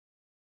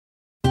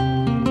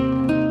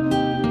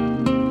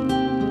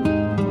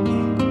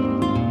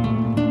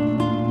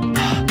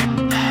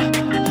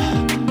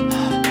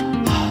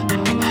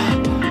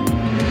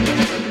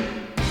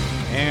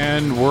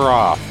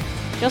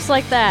Just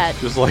like that.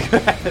 Just like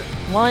that.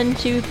 1,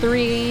 2,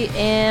 3,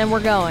 and we're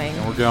going.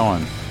 And we're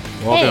going.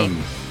 Welcome.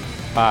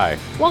 Hi.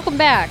 Welcome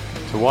back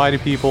To Why Do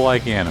People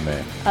Like Anime?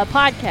 a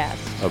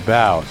podcast.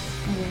 About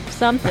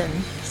Something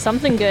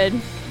good.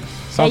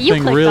 something you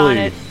clicked really. on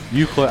it.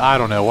 You click. I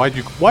don't know. Why'd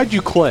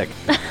you click?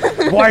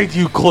 Why'd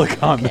you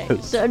click on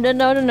this? So, no.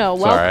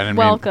 Sorry, I didn't mean-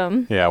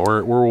 Welcome. Yeah,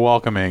 we're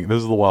welcoming.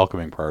 This is the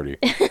welcoming party.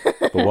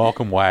 The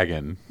welcome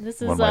wagon.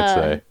 This is one might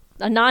say.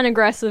 a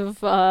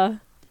non-aggressive,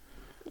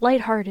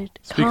 lighthearted,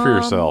 Speak for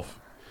yourself.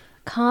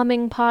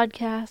 calming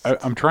podcast.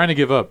 I'm trying to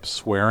give up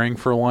swearing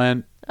for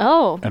Lent,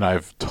 Oh, and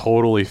I've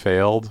totally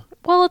failed.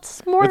 well,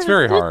 it's more. It's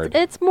very hard.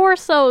 It's more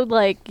so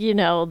like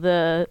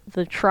the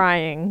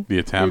trying. The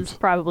attempt. is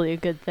probably a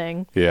good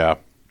thing. Yeah.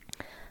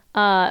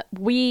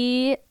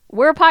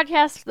 We're a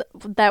podcast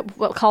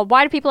that called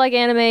Why Do People Like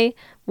Anime,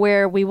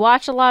 where we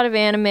watch a lot of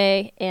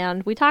anime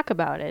and we talk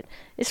about it.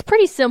 It's a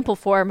pretty simple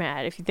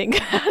format if you think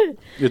about it.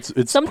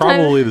 It's Sometimes-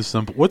 probably the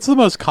simple. What's the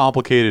most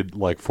complicated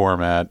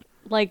format?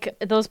 Like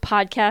those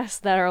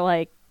podcasts that are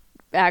like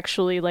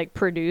actually like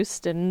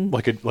produced and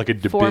Like a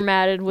debate,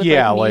 formatted with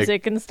Yeah, like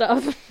music and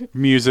stuff.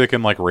 music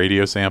and like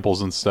radio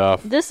samples and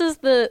stuff. This is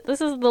the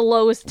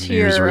lowest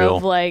tier Newsreel.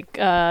 of like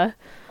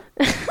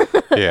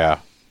Yeah,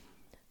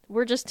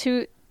 we're just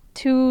two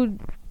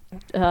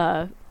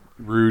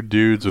rude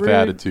dudes with Rude.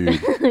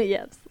 attitude.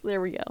 yes,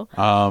 there we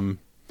go.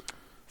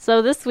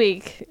 So this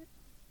week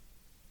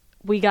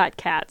we got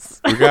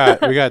cats. we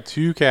got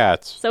two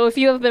cats. So if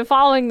you have been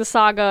following the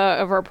saga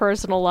of our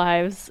personal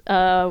lives,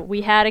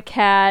 we had a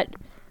cat.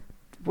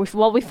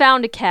 We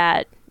found a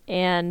cat,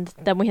 and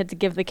then we had to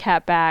give the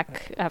cat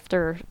back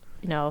after,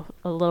 a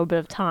little bit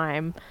of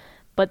time.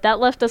 But that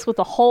left us with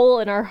a hole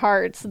in our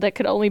hearts that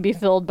could only be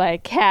filled by a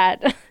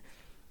cat.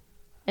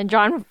 And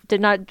John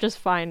did not just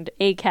find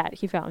a cat,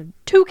 he found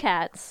two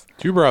cats.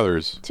 Two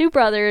brothers. Two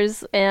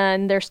brothers,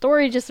 and their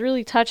story just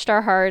really touched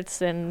our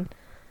hearts, and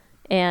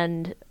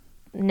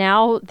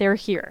now they're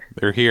here.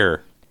 They're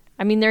here.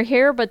 I mean, they're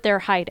here, but they're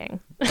hiding.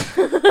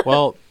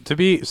 Well,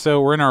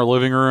 so we're in our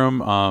living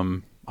room.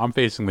 I'm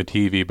facing the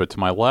TV, but to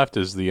my left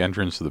is the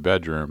entrance to the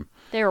bedroom.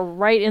 They're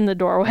right in the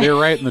doorway. They're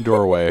right in the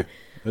doorway.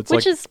 It's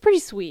Which is pretty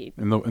sweet.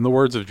 in the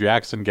words of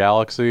Jackson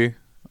Galaxy,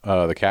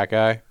 the cat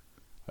guy.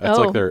 That's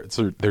Oh.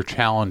 like their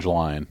challenge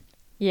line.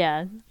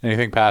 Yeah.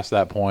 Anything past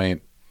that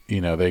point,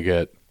 they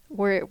get.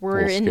 We're little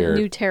in scared.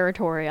 new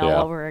territory all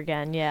Yeah. over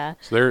again, yeah.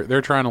 So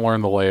they're trying to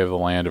learn the lay of the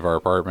land of our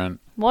apartment.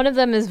 One of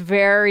them is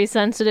very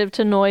sensitive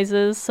to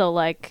noises, so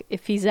like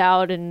if he's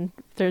out and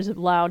there's a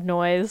loud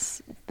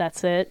noise,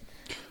 that's it.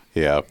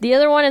 Yeah. The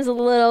other one is a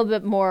little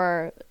bit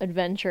more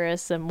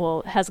adventurous and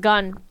has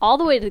gone all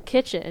the way to the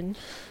kitchen.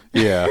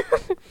 Yeah.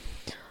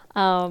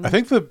 I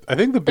think the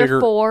They're bigger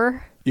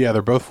 4. Yeah,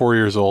 they're both 4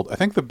 years old. I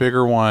think the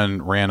bigger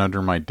one ran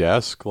under my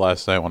desk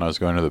last night when I was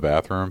going to the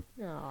bathroom.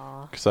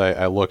 Aww. Because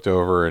I looked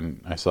over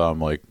and I saw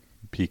him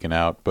peeking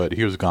out, but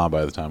he was gone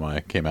by the time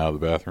I came out of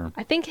the bathroom.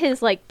 I think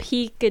his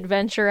peak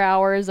adventure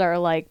hours are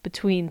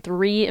between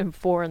 3 and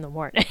 4 in the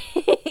morning.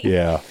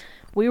 Yeah.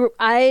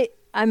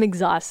 I'm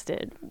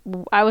exhausted.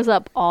 I was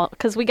up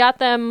because we got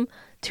them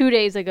 2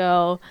 days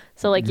ago.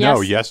 So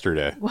No,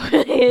 yesterday.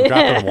 We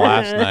got them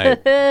last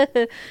night.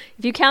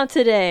 If you count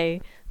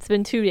today, it's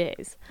been 2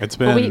 days. It's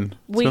But been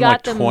we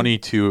got them.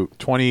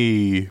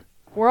 20.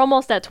 We're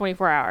almost at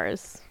 24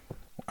 hours.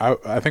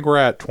 I think we're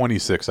at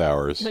 26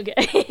 hours.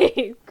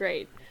 Okay,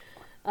 great.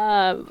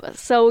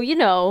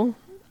 So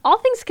all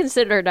things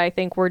considered, I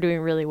think we're doing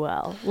really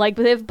well.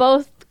 They've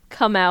both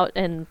come out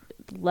and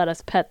let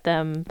us pet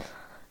them.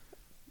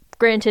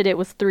 Granted, it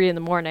was 3 in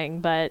the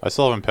morning, but I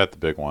still haven't pet the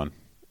big one.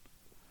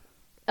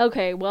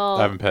 okay. Well,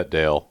 I haven't pet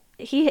Dale.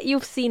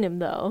 you've seen him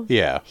though.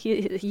 Yeah.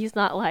 He's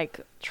not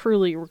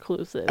truly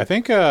reclusive. I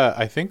think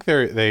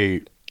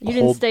they You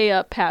didn't stay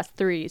up past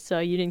 3, so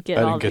you didn't get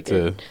all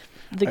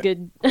the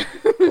good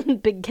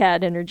big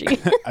cat energy.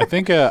 I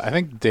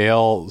think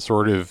Dale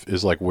sort of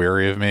is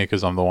wary of me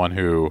because I'm the one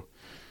who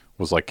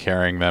was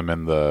carrying them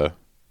in the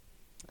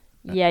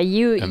Yeah,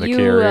 the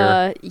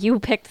carrier. you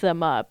picked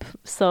them up,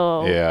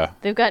 so Yeah.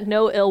 they've got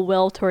no ill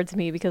will towards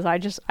me because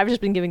I've just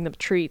been giving them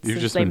treats. You've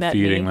since just they been met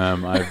feeding me.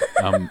 them.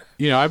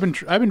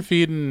 I've been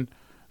feeding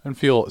and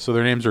so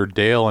their names are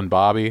Dale and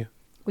Bobby.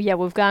 Yeah,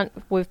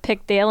 we've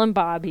picked Dale and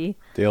Bobby.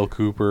 Dale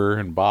Cooper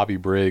and Bobby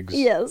Briggs.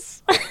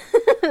 Yes.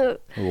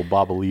 Little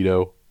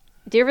Bobolito.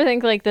 Do you ever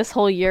think this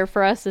whole year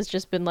for us has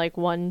just been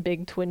one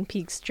big Twin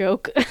Peaks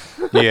joke?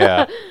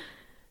 Yeah.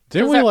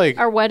 Didn't 'Cause we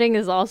our wedding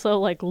is also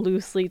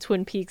loosely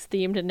Twin Peaks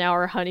themed, and now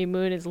our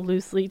honeymoon is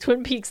loosely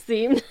Twin Peaks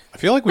themed. I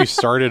feel like we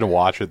started to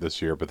watch it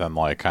this year, but then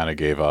kind of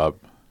gave up.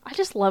 I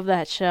just love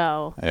that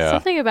show. Yeah.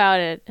 Something about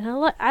it, and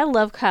I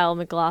love Kyle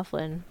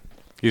MacLachlan.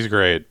 He's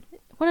great.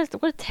 What a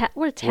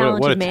talented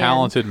What a man.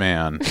 talented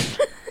man.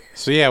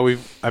 So yeah, I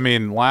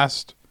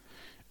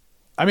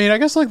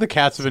guess the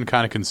cats have been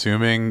kind of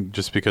consuming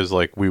just because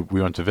we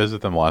went to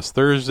visit them last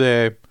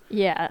Thursday.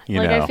 Yeah,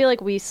 You I know. feel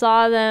like we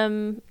saw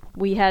them.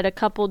 We had a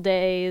couple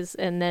days,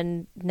 and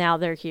then now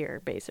they're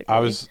here. Basically,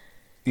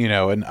 you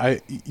know,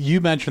 and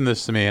you mentioned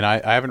this to me, and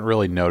I haven't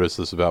really noticed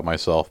this about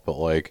myself, but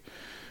like,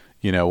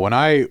 you know, when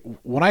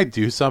I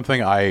do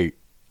something, I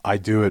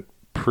do it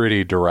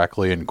pretty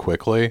directly and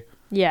quickly.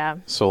 Yeah.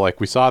 So like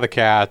we saw the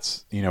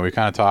cats, you know, we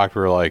kind of talked.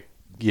 We were like,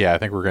 yeah, I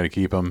think we're going to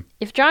keep them.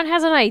 If John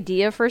has an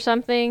idea for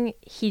something,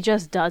 he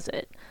just does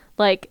it.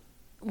 Like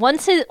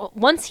once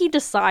he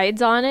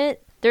decides on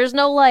it, there's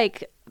no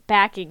like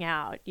backing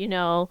out, you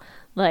know?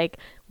 Like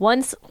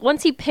once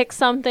he picks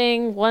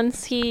something,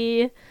 once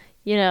he,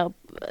 you know,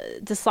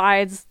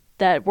 decides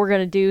that we're going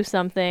to do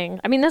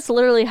something. I mean, that's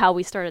literally how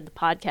we started the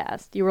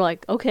podcast. You were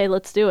like, "Okay,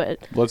 let's do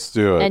it." Let's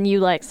do it. And you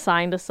like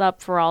signed us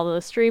up for all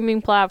the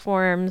streaming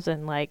platforms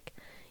and like,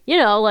 you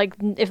know, like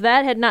if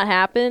that had not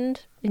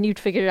happened and you'd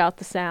figured out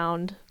the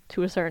sound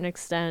to a certain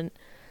extent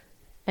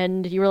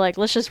and you were like,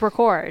 let's just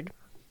record.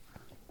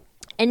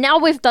 And now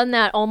we've done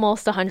that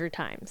almost 100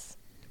 times.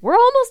 We're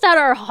almost at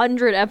our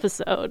 100th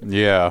episode.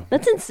 Yeah.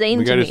 That's insane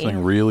we to me. got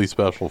something really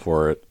special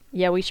for it.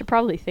 Yeah, we should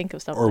probably think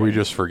of something. Or we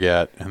just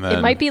forget. And then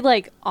it might be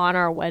like on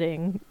our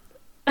wedding.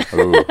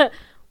 Ooh.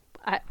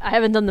 I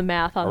haven't done the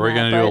math on that. Are we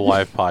going to do a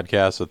live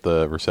podcast at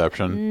the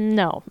reception?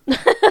 No.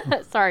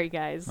 Sorry,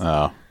 guys.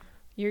 Oh.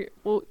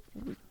 Well,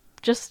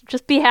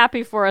 just be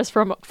happy for us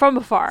from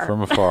afar.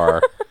 From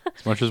afar.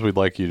 As much as we'd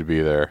like you to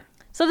be there.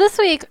 So this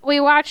week we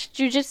watched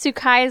Jujutsu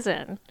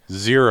Kaisen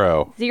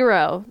Zero.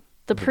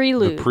 The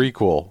prelude. The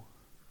prequel.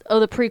 Oh,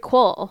 the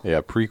prequel.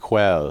 Yeah,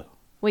 prequel.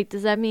 Wait,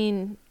 does that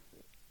mean?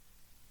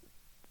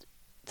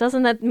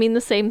 Doesn't that mean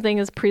the same thing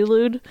as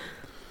prelude?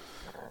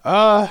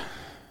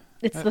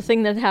 It's the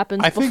thing that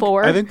happens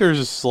before. I think there's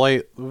a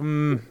slight.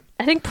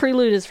 I think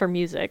prelude is for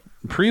music.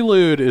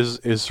 Prelude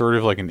is sort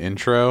of like an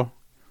intro,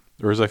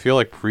 whereas I feel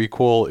like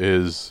prequel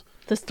is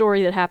the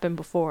story that happened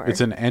before.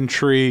 It's an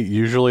entry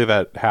usually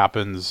that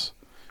happens.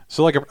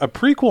 So like a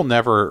prequel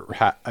never,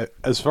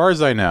 as far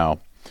as I know,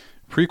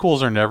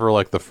 prequels are never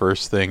like the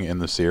first thing in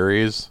the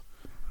series.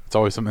 It's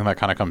always something that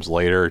kind of comes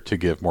later to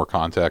give more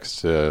context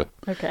to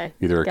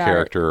either a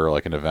character or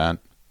like an event.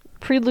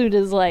 Prelude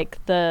is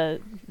like the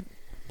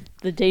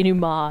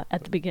denouement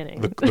at the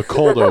beginning. The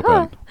cold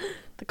open.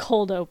 The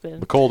cold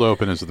open. The cold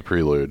open is the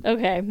prelude.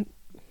 Okay.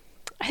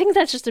 I think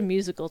that's just a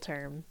musical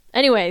term.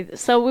 Anyway,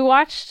 so we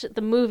watched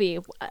the movie.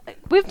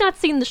 We've not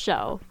seen the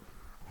show.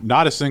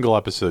 Not a single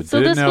episode. So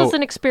this was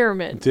an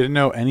experiment. Didn't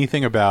know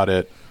anything about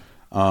it.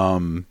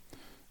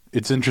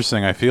 It's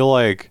interesting. I feel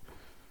like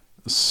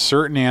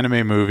certain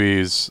anime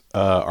movies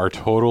are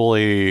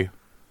totally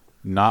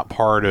not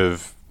part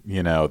of,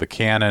 you know, the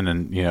canon.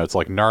 And, you know, it's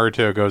like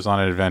Naruto goes on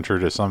an adventure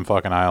to some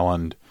fucking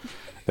island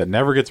that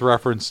never gets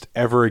referenced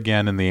ever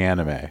again in the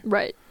anime.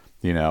 Right.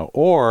 You know,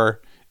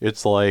 or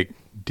it's like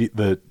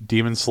the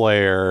Demon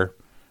Slayer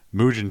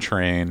Mugen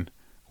Train,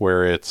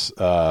 where it's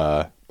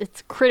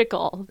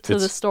critical to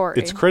the story.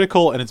 It's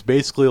critical, and it's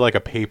basically like a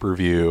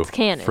pay-per-view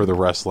for the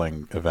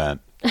wrestling event.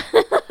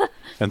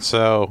 And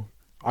so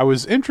I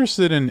was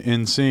interested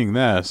in seeing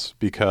this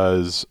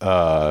because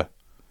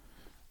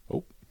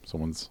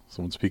someone's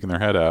peeking their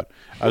head out.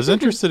 I was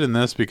interested in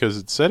this because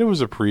it said it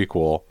was a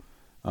prequel.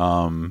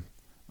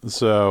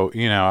 So,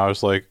 you know, I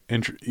was like,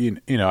 you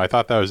know, I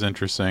thought that was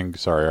interesting.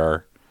 Sorry,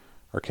 our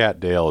cat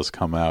Dale has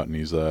come out and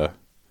he's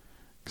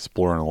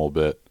exploring a little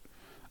bit.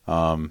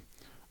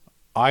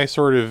 I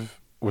sort of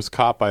was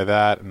caught by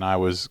that, and I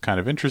was kind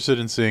of interested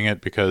in seeing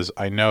it because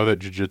I know that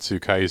Jujutsu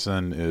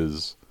Kaisen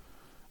is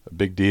a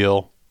big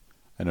deal,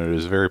 and it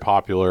is a very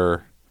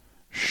popular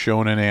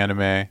shonen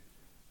anime.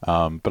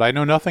 But I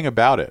know nothing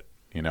about it.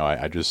 You know,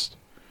 I just...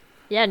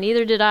 Yeah,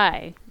 neither did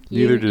I.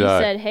 You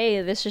said,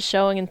 hey, this is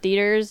showing in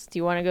theaters. Do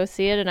you want to go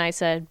see it? And I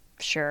said,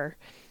 sure.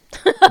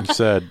 You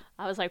said...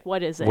 I was like,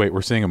 what is it? Wait,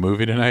 we're seeing a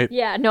movie tonight?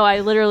 Yeah, no, I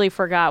literally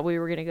forgot we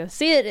were going to go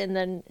see it, and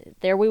then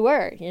there we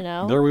were, you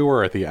know? There we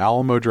were at the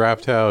Alamo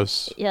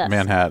Drafthouse,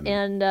 Manhattan.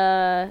 And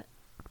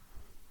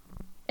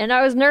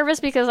I was nervous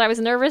because I was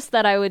nervous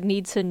that I would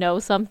need to know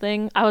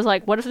something. I was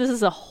like, what if this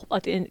is a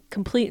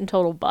complete and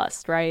total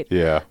bust, right?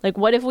 Yeah. Like,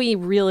 what if we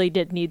really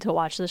did need to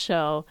watch the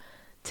show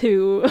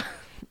to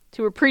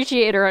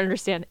appreciate or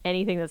understand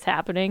anything that's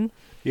happening?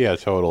 Yeah,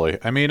 totally.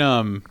 I mean,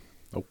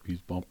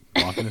 he's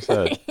bonking his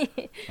head.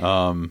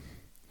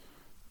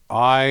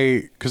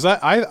 Because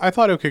I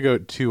thought it could go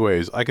two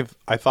ways.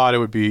 I thought it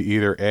would be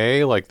either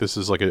A, like this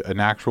is like an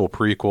actual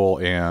prequel,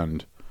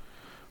 and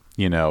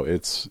you know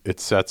it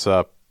sets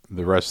up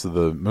the rest of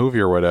the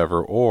movie or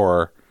whatever,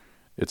 or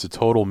it's a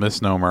total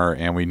misnomer,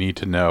 and we need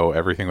to know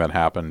everything that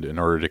happened in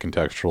order to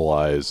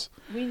contextualize.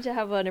 We need to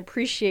have an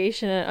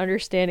appreciation and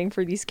understanding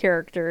for these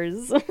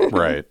characters,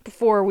 right,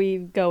 before we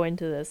go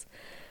into this.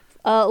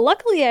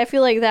 Luckily, I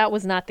feel like that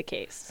was not the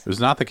case. It was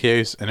not the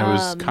case, and it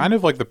was kind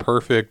of like the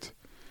perfect.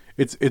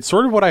 It's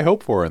sort of what I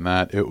hoped for in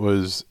that it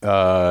was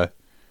apart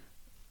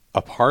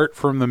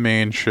from the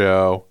main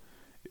show,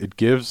 it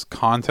gives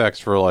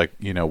context for like,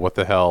 you know, what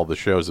the hell the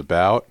show's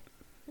about.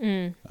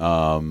 It's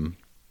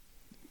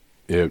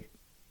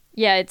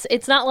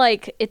not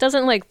like it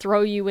doesn't like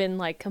throw you in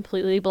like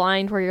completely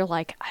blind where you're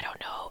like, I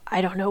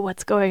don't know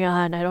what's going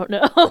on. I don't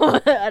know.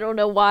 I don't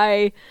know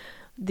why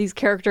these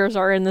characters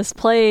are in this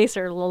place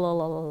or la la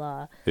la la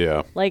la.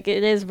 Yeah. Like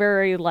it is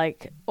very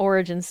like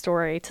origin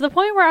story to the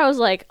point where I was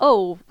like,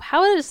 oh,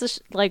 how is this?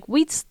 Like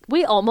we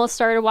almost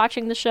started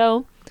watching the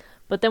show,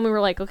 but then we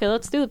were like, okay,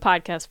 let's do the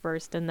podcast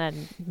first, and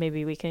then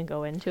maybe we can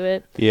go into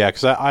it. Yeah,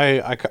 because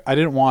I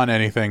didn't want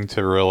anything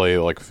to really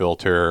like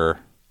filter,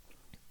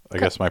 I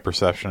guess, my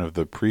perception of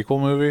the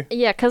prequel movie.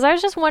 Yeah, because I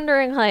was just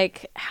wondering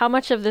like how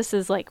much of this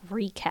is like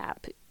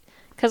recap,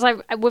 because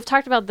we've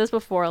talked about this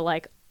before,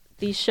 like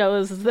these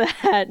shows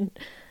that,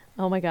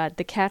 oh my god,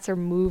 the cats are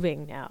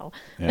moving now.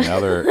 Yeah, now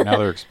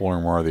they're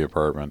exploring more of the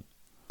apartment.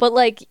 But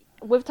like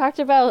we've talked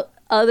about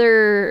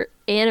other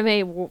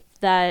anime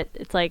that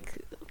it's like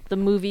the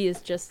movie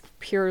is just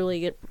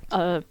purely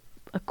a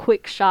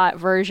quick shot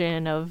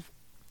version of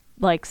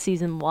like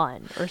season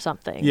 1 or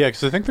something. Yeah,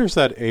 because I think there's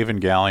that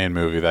Evangelion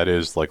movie that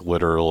is like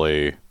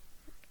literally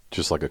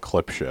just like a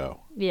clip show.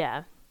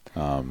 Yeah.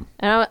 And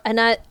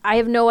I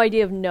have no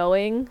idea of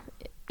knowing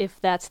if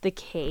that's the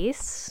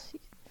case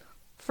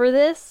for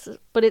this,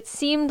 but it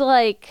seemed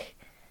like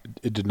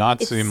it did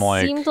not seem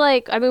like... It seemed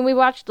like... I mean, we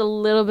watched a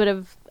little bit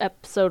of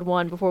episode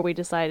 1 before we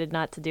decided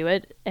not to do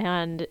it,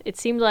 and it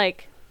seemed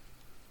like...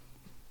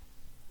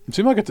 It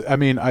seemed like it's... I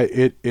mean,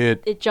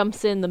 it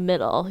jumps in the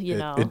middle, you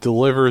know? It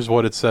delivers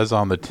what it says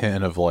on the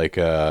tin of, like,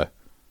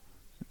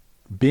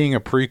 being a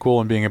prequel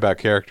and being about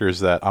characters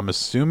that I'm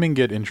assuming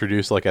get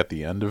introduced, like, at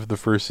the end of the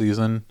first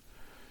season.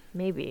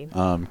 Maybe.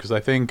 Because I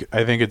think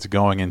it's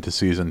going into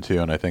season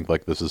 2, and I think,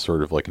 like, this is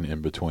sort of, like, an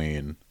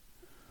in-between...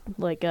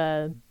 Like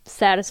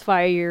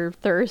satisfy your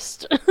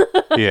thirst.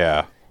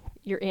 Yeah.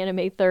 Your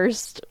anime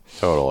thirst.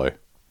 Totally.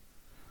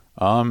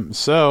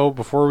 So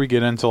before we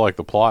get into like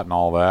the plot and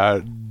all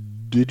that,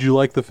 did you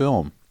like the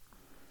film?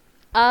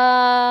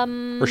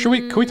 Or can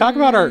we talk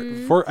about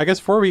I guess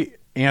before we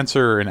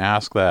answer and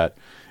ask that,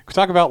 can we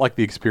talk about like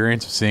the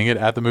experience of seeing it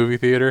at the movie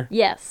theater?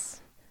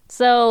 Yes.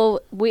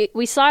 So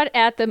we saw it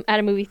at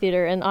a movie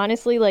theater, and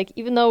honestly, like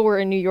even though we're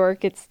in New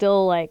York, it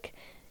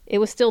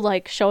was still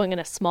like showing in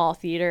a small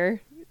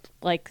theater.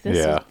 Like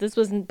this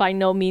was by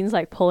no means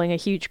like pulling a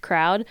huge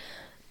crowd,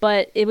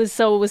 but it was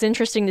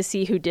interesting to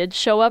see who did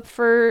show up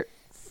for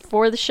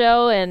the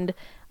show, and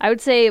I would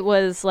say it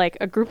was like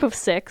a group of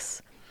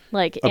 6,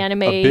 like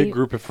anime, a big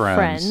group of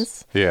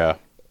friends. Yeah,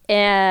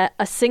 and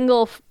a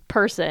single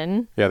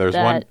person. Yeah, there's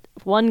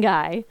one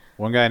guy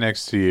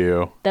next to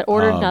you that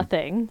ordered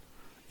nothing.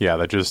 Yeah,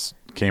 that just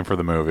came for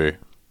the movie,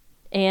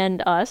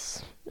 and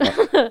us.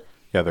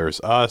 Yeah,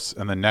 there's us,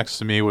 and then next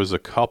to me was a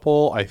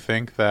couple. I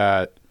think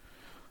that.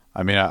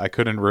 I mean, I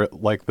couldn't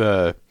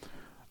I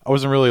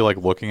wasn't really like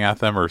looking at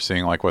them or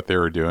seeing like what they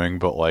were doing,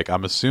 but like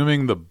I'm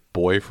assuming the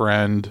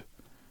boyfriend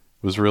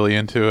was really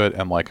into it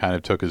and like kind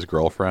of took his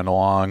girlfriend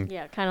along.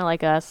 Yeah, kind of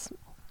like us.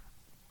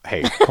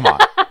 Hey, come on.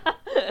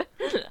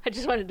 I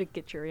just wanted to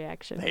get your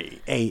reaction.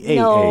 Hey.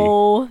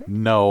 No.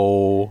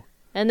 No.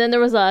 And then there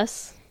was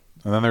us.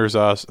 And then there's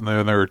us, and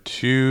then there were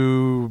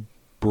 2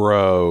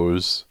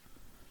 bros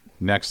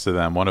next to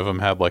them. One of them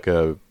had like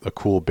a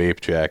cool Bape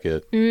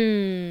jacket.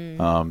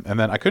 And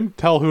then I couldn't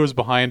tell who was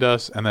behind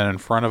us, and then in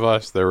front of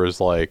us there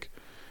was like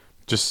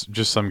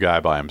just some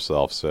guy by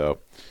himself. So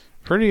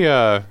pretty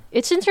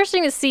it's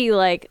interesting to see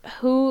like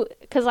who,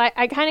 because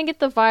I kind of get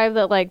the vibe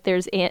that like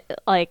there's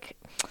like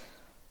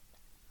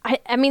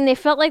I mean they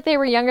felt like they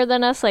were younger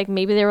than us, like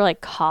maybe they were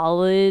like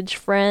college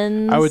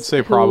friends. I would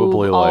say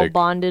probably all like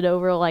bonded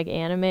over like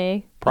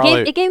anime.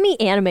 Probably it gave me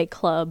anime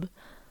club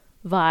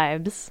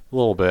vibes a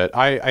little bit.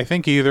 I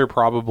think either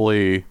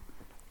probably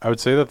I would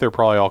say that they're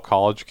probably all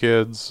college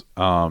kids,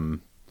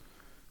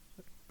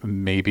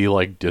 maybe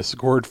like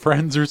Discord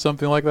friends or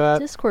something like that.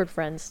 Discord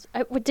friends.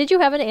 Did you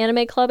have an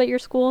anime club at your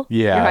school?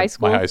 Yeah, your high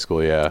school? My high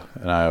school, yeah.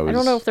 And I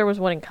don't know if there was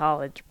one in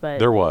college, but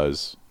there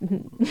was.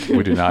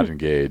 We do not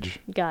engage.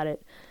 Got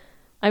it.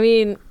 I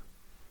mean,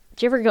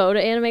 did you ever go to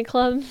anime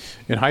club?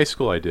 In high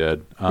school I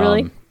did.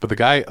 Really? But the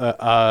guy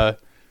I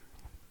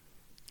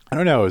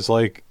don't know, it's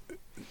like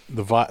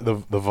the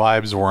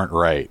vibes weren't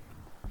right.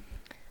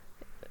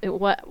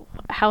 What?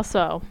 How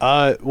so?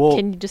 Well,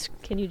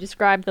 can you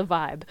describe the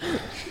vibe?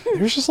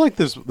 There's just like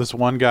this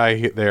one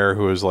guy there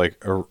who was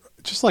like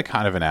just like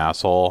kind of an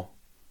asshole,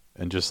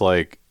 and just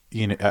like,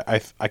 you know, I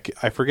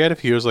forget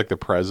if he was like the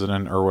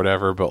president or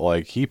whatever, but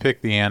like he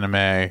picked the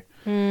anime.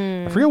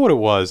 I forget what it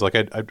was. Like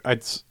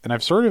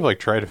I've sort of like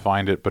tried to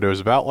find it, but it was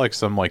about like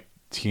some like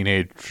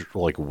teenage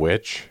like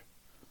witch,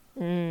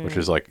 which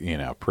is like, you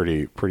know,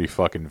 pretty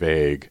fucking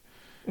vague.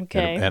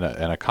 Okay. And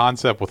a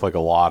concept with like a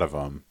lot of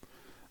them.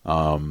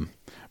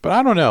 But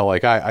I don't know.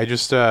 Like I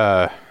just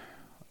I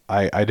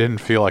didn't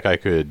feel like I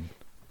could.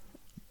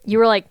 You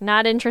were like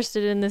not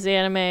interested in this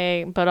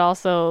anime, but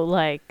also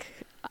like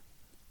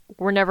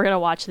we're never gonna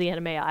watch the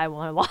anime I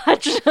want to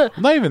watch.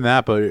 Not even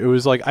that, but it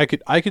was like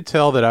I could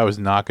tell that I was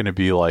not going to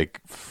be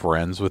like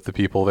friends with the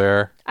people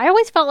there. I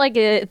always felt like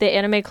the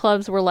anime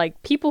clubs were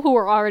like people who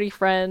were already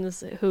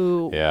friends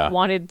who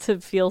wanted to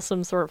feel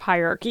some sort of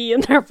hierarchy in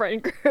their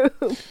friend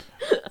group.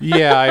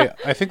 Yeah,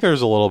 I think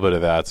there's a little bit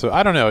of that. So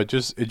I don't know. It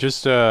just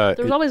there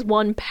was always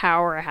one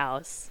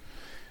powerhouse.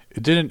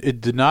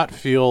 It did not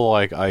feel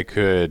like I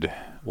could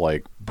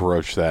like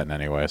broach that in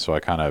any way, so I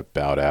kind of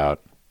bowed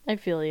out. I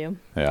feel you.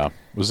 Yeah.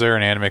 Was there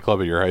an anime club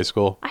at your high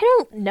school? I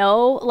don't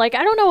know. Like,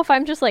 I don't know if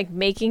I'm just like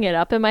making it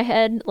up in my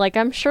head. Like,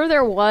 I'm sure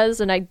there was,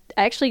 and I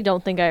actually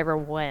don't think I ever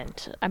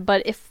went.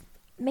 But if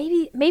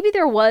maybe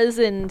there was,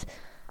 and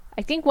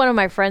I think one of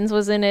my friends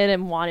was in it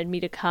and wanted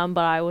me to come,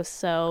 but I was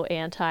so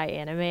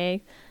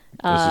anti-anime.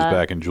 This is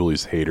back in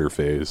Julie's hater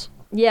phase.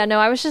 Yeah, no,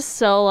 I was just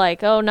so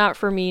like, oh, not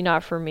for me,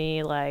 not for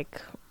me.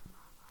 Like,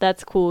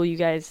 that's cool, you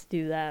guys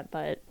do that,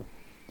 but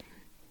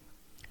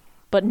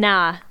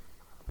nah,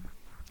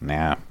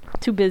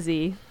 too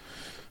busy.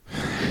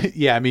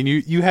 Yeah, I mean,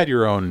 you had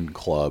your own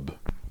club.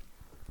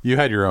 You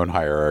had your own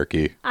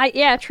hierarchy.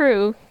 Yeah,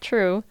 true.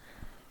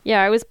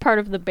 Yeah, I was part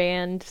of the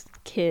band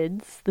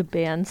kids, the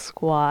band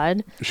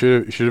squad.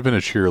 Should have been a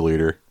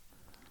cheerleader.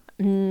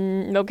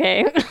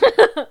 Okay.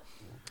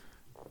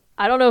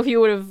 I don't know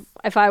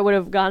if I would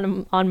have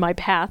gone on my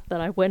path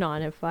that I went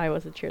on if I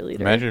was a cheerleader.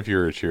 Imagine if you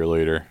were a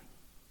cheerleader.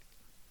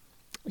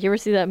 You ever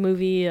see that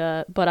movie,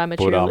 But I'm a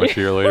But Cheerleader? I'm a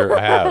cheerleader.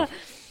 I have.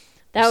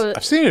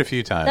 I've seen it a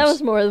few times. That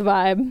was more the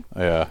vibe.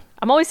 Yeah.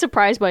 I'm always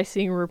surprised by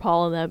seeing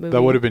RuPaul in that movie.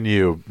 That would have been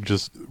you.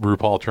 Just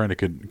RuPaul trying to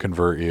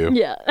convert you.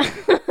 Yeah.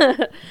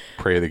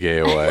 Pray the gay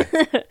away.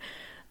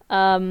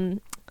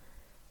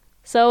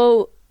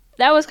 So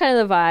that was kind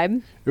of the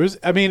vibe. It was.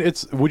 I mean,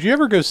 would you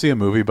ever go see a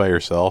movie by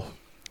yourself?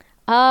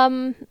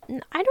 I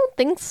don't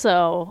think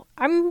so.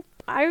 I'm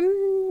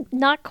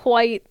not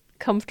quite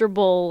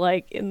comfortable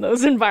like in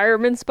those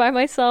environments by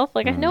myself.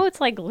 Like I know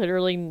it's like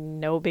literally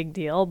no big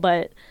deal,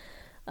 but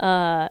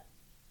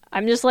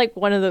I'm just like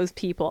one of those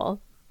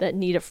people that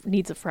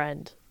needs a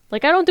friend.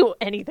 Like I don't do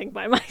anything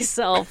by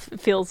myself.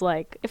 It feels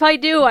like if I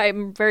do,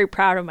 I'm very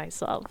proud of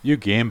myself. You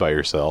game by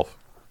yourself.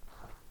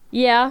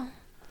 Yeah.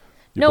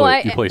 You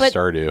play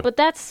Stardew. But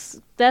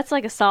that's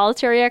like a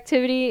solitary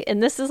activity,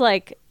 and this is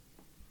like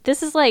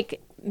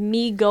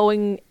me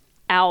going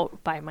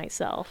out by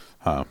myself.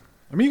 Huh.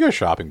 I mean, you go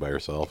shopping by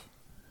yourself.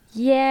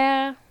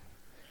 Yeah.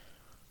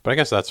 But I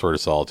guess that's sort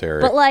of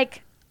solitary. But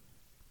like,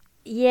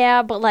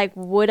 yeah, but like,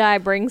 would I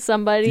bring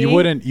somebody? You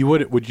wouldn't.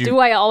 Would you? Do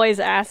I always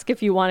ask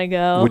if you want to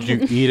go? Would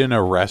you eat in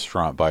a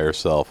restaurant by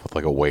yourself with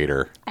like a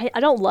waiter? I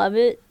don't love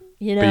it,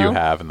 you know. But you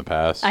have in the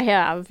past. I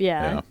have,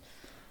 yeah.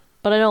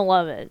 But I don't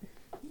love it.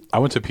 I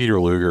went to Peter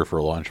Luger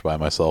for lunch by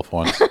myself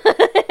once.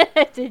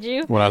 Did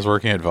you? When I was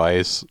working at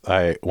Vice,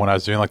 when I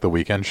was doing like the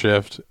weekend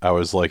shift, I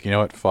was like, you know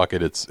what? Fuck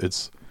it.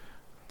 It's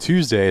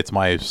Tuesday. It's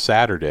my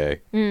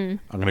Saturday. I'm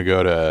gonna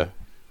go to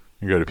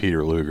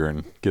Peter Luger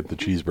and get the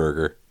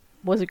cheeseburger.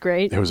 Was it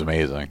great? It was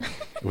amazing.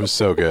 It was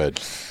so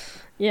good.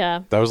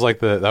 Yeah. That was like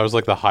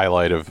the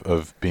highlight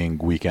of being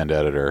weekend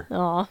editor.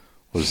 Aw.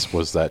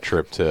 Was that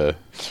trip to?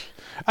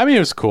 I mean, it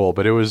was cool,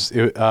 but it's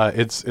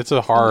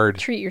a hard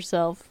treat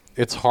yourself.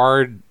 It's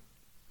hard,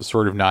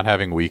 sort of not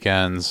having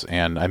weekends,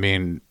 and I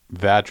mean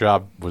that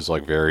job was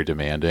like very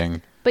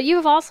demanding. But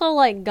you've also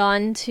like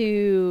gone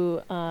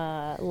to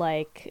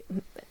like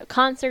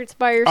concerts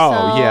by yourself.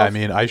 Oh yeah, I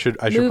mean I should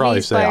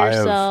probably say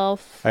I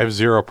have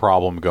zero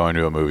problem going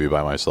to a movie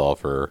by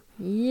myself or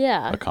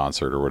a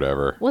concert or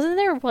whatever. Wasn't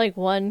there like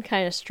one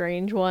kind of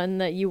strange one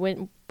that you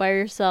went by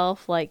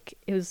yourself? Like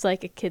it was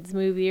like a kids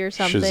movie or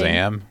something.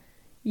 Shazam.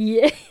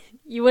 Yeah,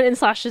 you went and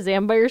saw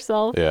Shazam by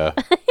yourself. Yeah.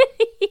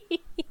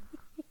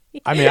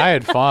 I mean, I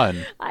had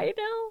fun. I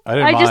know. I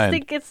didn't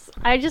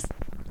mind. Just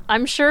think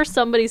I'm sure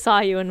somebody saw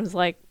you and was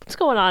like, "What's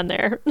going on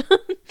there?"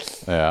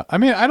 Yeah. I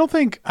mean, I don't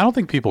think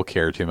people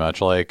care too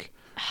much. Like,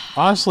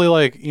 honestly,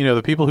 like, you know,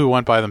 the people who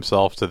went by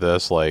themselves to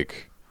this,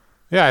 like,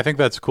 yeah, I think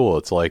that's cool.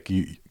 It's like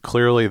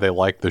clearly they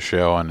like the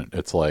show, and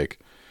it's like,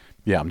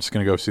 yeah, I'm just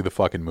gonna go see the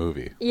fucking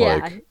movie. Yeah.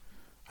 Like,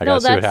 I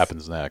gotta see what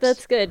happens next.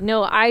 That's good.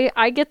 No,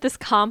 I get this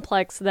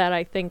complex that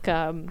I think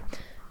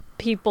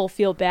people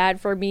feel bad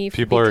for me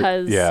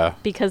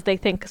because they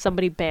think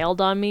somebody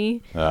bailed on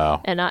me. Oh.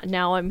 And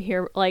now I'm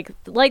here like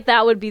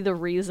that would be the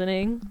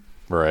reasoning.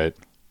 Right.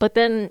 But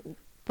then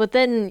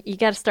you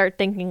got to start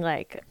thinking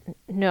like,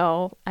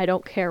 no, I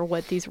don't care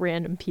what these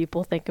random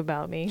people think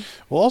about me.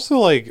 Well, also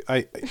like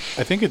I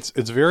think it's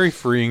very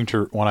freeing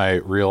to when I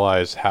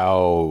realize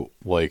how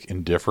like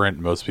indifferent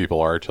most people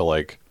are to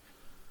like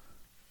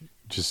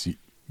just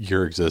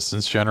your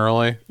existence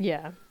generally.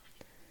 Yeah.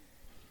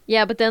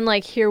 Yeah, but then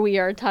like here we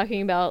are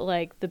talking about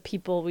like the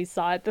people we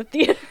saw at the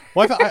theater.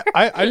 Well,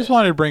 I just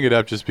wanted to bring it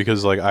up just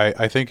because like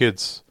I think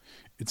it's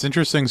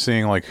interesting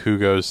seeing like who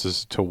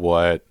goes to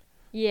what.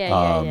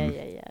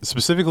 Yeah.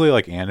 Specifically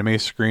like anime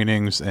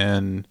screenings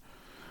in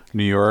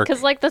New York.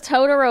 Because like the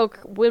Totoro,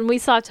 when we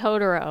saw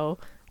Totoro,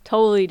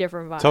 totally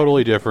different vibe.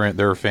 Totally different.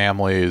 There were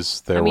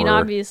families.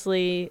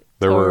 Obviously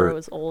Totoro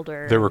was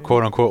older. There were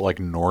quote unquote like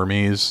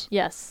normies.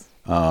 Yes.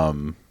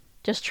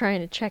 Just trying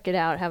to check it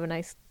out, have a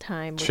nice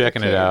time with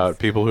checking it out.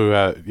 People who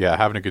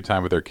having a good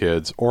time with their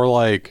kids. Or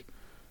like,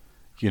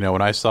 you know,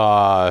 when I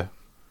saw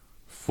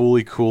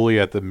Fooly Cooley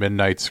at the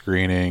midnight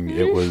screening,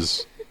 it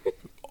was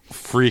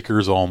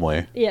freakers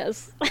only,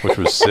 Yes. which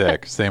was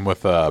sick. Same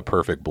with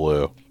Perfect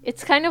Blue.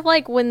 It's kind of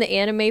like when the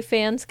anime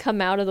fans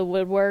come out of the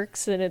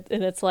woodworks, and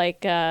it's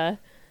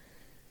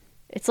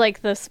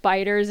like the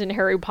spiders in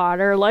Harry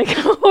Potter, like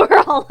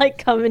we're all like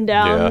coming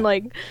down Yeah.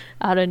 like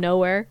out of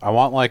nowhere. I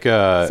want like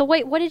a. So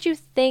wait, what did you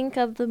think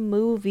of the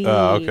movie?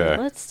 Oh, okay.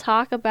 Let's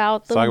talk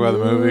about the talk about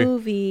the movie.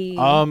 movie.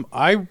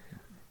 I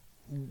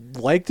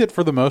liked it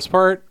for the most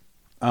part.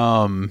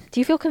 Do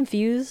you feel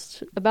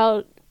confused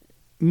about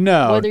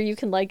No, whether you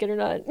can like it or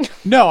not?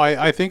 no,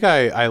 I think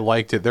I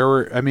liked it. There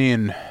were, I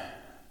mean,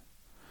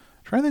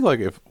 trying to think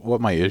like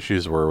what my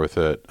issues were with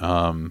it.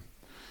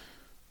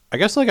 I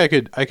guess like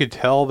I could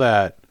tell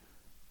that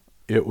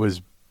it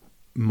was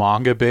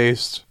manga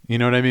based, you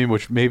know what I mean?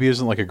 Which maybe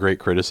isn't like a great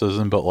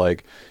criticism, but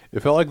like it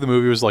felt like the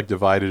movie was like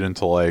divided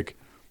into like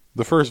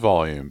the first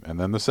volume and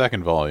then the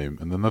second volume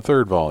and then the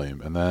third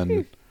volume and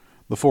then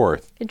the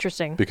fourth.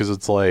 Interesting. Because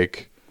it's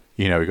like,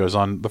 you know, he goes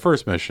on the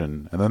first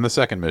mission and then the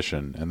second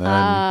mission and then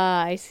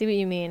I see what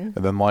you mean.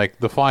 and then like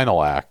the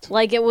final act.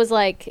 Like it was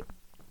like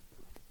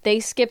they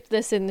skipped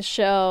this in the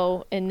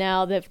show, and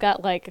now they've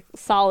got like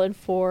solid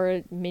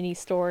 4 mini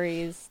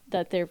stories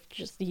that they've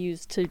just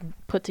used to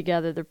put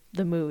together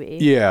the movie.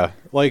 Yeah,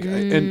 like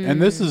and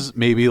this is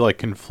maybe like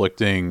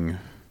conflicting.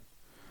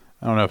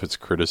 I don't know if it's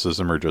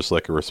criticism or just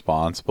like a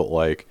response, but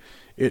like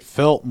it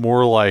felt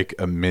more like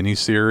a mini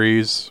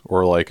series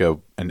or like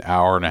an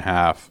hour and a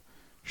half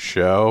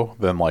show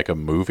than like a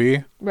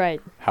movie. Right.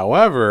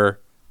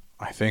 However,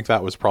 I think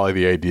that was probably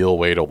the ideal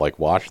way to like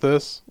watch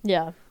this.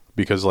 Yeah.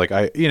 Because like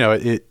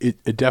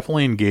it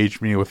definitely engaged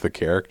me with the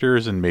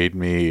characters and made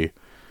me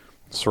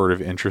sort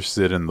of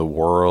interested in the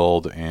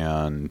world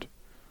and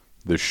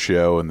the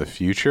show in the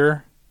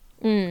future.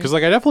 Because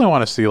like I definitely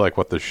want to see like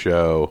what the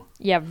show.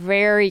 Yeah,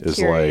 very is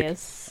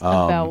curious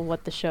about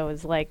what the show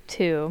is like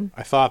too.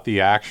 I thought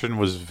the action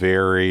was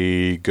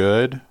very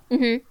good.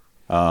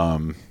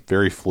 Mm-hmm.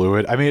 Very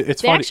fluid. I mean,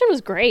 it's The funny. action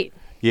was great.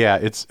 Yeah,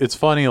 it's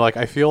funny. Like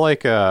I feel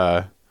like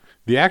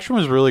the action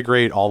was really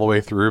great all the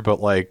way through, but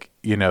like,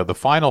 you know, the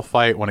final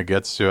fight when it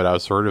gets to it, I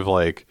was sort of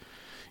like,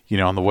 you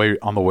know, on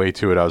the way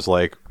to it, I was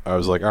like, all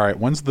right,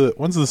 when's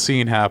the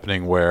scene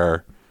happening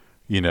where,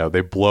 you know,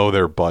 they blow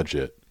their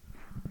budget,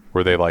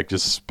 where they like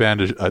just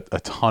spend a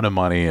ton of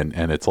money and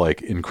it's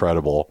like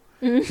incredible,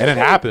 and it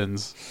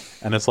happens,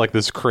 and it's like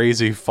this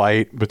crazy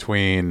fight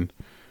between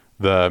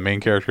the main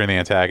character and the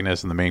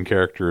antagonist, and the main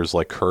character's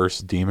like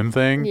cursed demon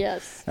thing.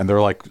 Yes. And they're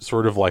like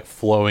sort of like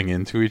flowing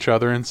into each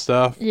other and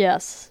stuff.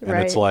 Yes. And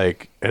right. it's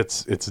like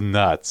it's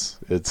nuts.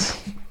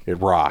 It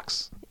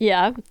rocks.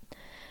 Yeah.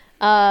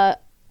 What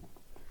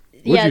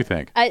do you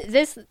think?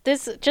 This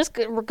just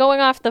going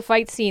off the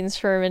fight scenes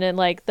for a minute.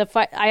 Like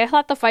I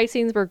thought the fight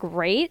scenes were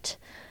great,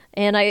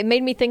 and it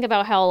made me think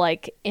about how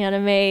like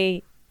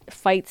anime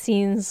fight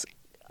scenes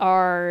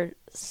are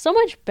so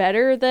much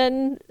better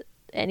than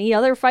any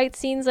other fight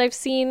scenes I've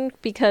seen,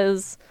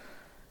 because,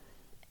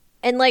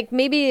 and like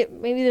maybe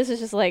this is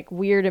just like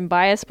weird and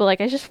biased, but like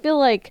I just feel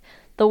like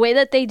the way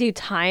that they do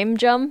time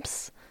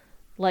jumps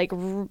like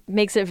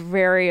makes it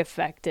very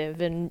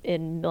effective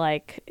in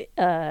like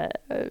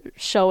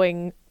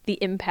showing the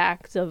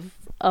impact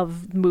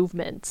of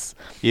movements.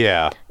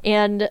 Yeah.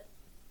 And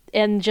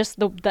just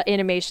the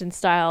animation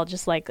style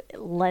just like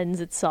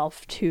lends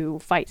itself to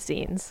fight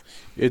scenes.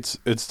 It's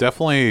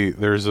definitely,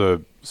 there's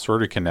a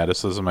sort of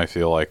kineticism I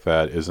feel like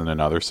that isn't in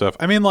other stuff.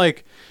 I mean,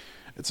 like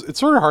it's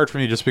sort of hard for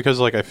me just because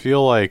like I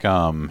feel like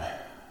I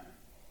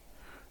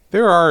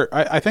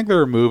think there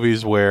are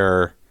movies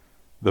where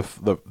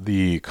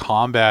the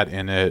combat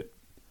in it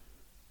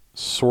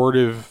sort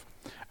of,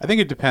 I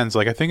think it depends.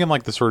 Like I think in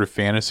like the sort of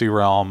fantasy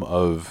realm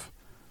of,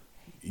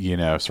 you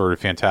know, sort of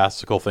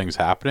fantastical things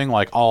happening,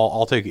 like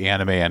I'll take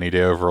anime any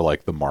day over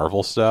like the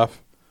Marvel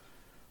stuff,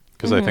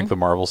 because I think the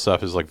Marvel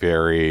stuff is like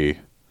very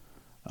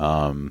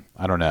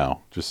I don't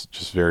know,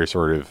 just very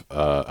sort of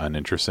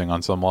uninteresting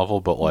on some level,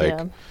 but like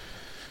Yeah.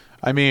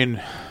 I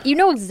mean, You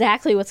know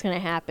exactly what's going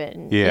to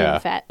happen.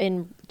 Yeah.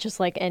 In just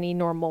like any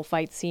normal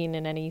fight scene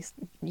in any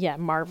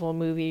Marvel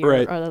movie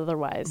Right. or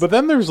otherwise. but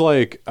then there's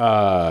like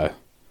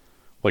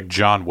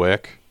John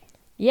Wick.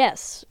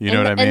 Yes. You know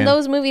what I mean? And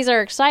those movies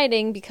are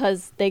exciting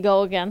because they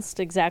go against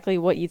exactly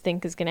what you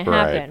think is going to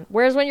Right. happen.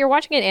 Whereas when you're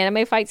watching an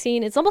anime fight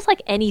scene, it's almost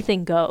like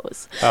anything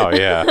goes. Oh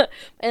yeah.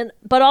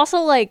 But also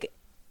like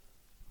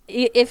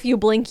if you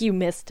blink, you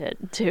missed it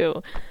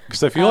too.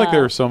 Because I feel like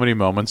there were so many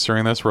moments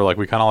during this where like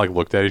we kind of like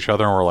looked at each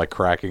other and we're like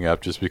cracking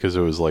up just because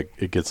it was like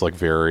it gets like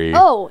very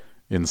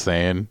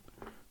insane.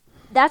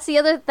 That's the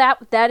other that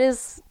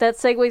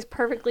segues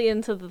perfectly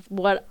into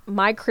what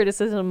my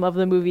criticism of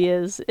the movie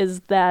is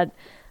that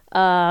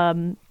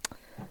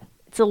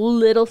it's a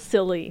little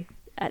silly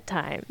at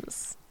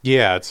times.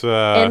 Yeah, it's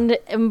And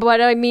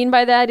what I mean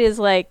by that is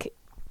like,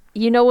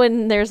 you know,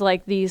 when there's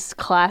like these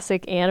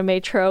classic anime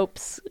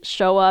tropes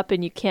show up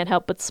and you can't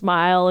help but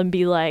smile and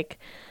be like,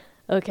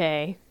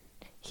 okay,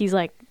 he's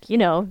like, you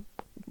know,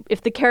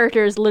 if the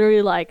character is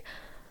literally like,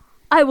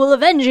 I will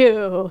avenge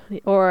you,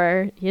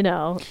 or, you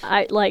know,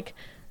 I like,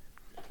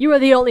 you are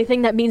the only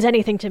thing that means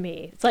anything to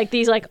me. It's like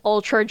these like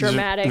ultra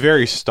dramatic,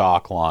 very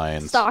stock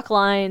lines,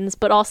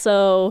 but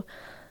also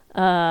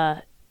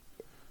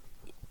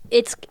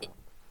it's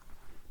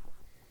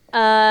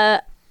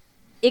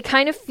it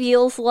kind of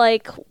feels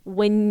like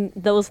when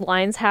those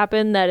lines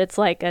happen that it's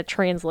like a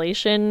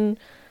translation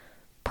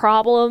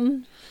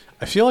problem.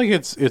 I feel like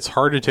it's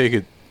hard to take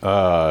it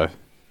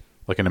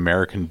like an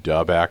American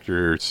dub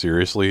actor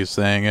seriously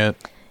saying it.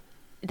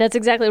 That's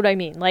exactly what I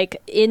mean.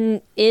 Like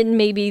in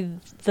maybe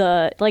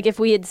the like if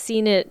we had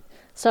seen it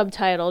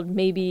subtitled,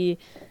 maybe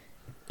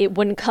it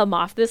wouldn't come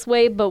off this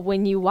way, but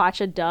when you watch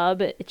a dub,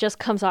 it just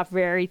comes off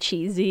very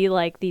cheesy,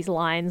 like these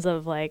lines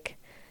of like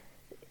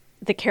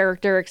the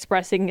character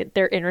expressing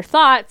their inner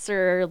thoughts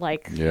or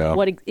like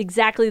what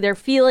exactly they're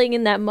feeling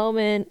in that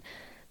moment,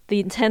 the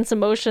intense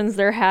emotions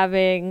they're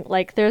having.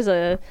 Like there's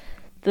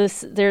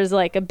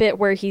like a bit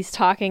where he's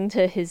talking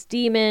to his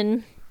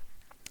demon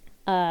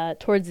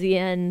towards the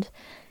end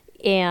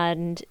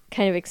and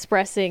kind of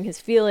expressing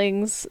his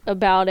feelings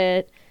about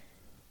it,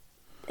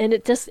 and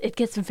it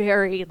gets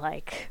very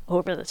like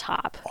over the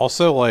top.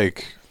 Also,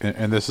 like,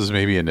 and this is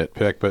maybe a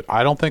nitpick, but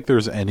I don't think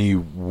there's any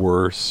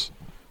worse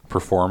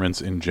performance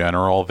in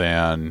general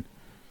than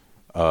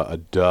a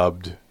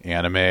dubbed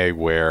anime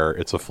where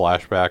it's a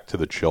flashback to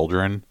the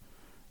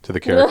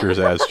characters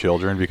as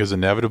children, because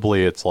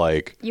inevitably it's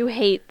like you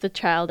hate the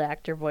child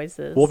actor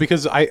voices. Well,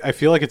 because I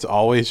feel like it's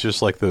always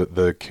just like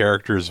the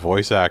character's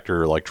voice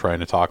actor like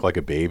trying to talk like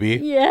a baby.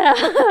 Yeah.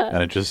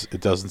 And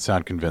it doesn't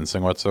sound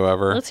convincing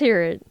whatsoever. Let's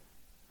hear it.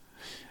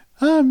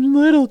 I'm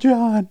Little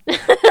John.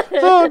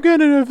 I'm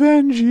gonna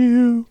avenge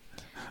you.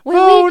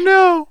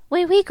 No.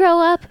 When we grow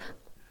up,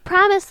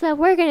 promise that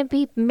we're gonna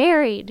be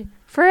married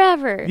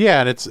forever.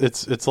 Yeah, and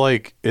it's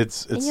like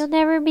it's and you'll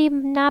never be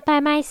not by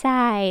my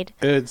side.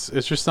 It's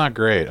just not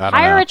great. I don't know.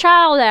 Hire a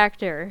child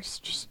actor.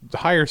 Just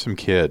hire some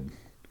kid.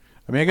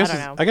 I mean,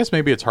 I guess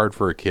maybe it's hard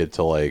for a kid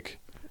to like,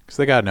 because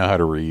they gotta know how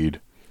to read.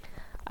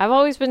 I've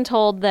always been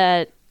told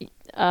that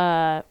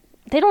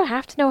they don't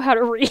have to know how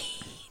to read.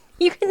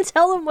 You can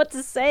tell them what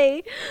to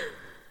say.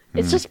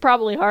 It's just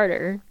probably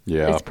harder.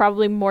 Yeah, it's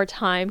probably more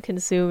time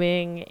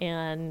consuming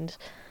and.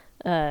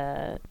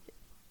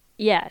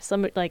 Yeah,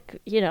 some like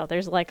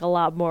there's like a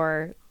lot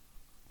more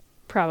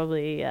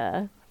probably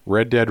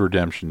Red Dead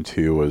Redemption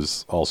 2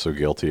 was also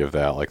guilty of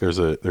that. Like there's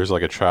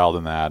like a child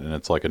in that and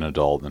it's like an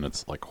adult and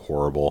it's like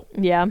horrible.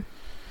 Yeah.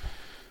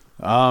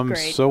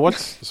 Great. So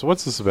what's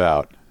this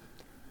about?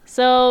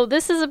 So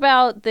this is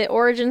about the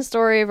origin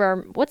story of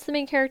what's the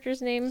main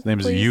character's name? His name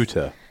is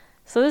Yuta.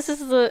 So this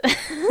is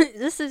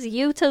this is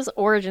Yuta's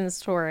origin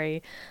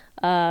story,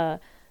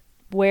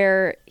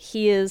 where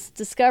he is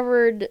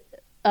discovered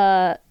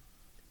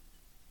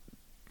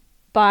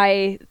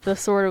by the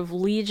sort of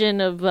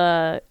legion of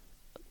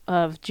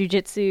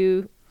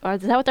jujitsu.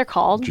 Is that what they're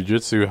called?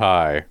 Jujutsu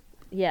High.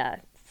 Yeah.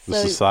 The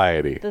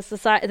society. The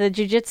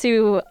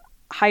jujitsu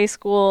high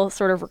school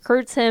sort of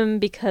recruits him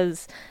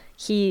because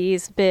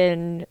he's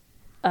been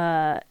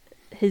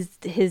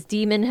his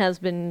demon has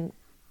been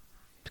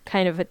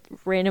kind of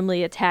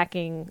randomly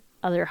attacking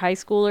other high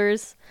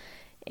schoolers,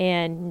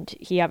 and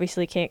he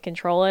obviously can't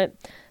control it.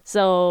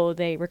 So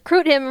they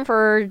recruit him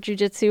for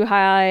Jujutsu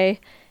High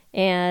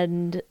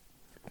and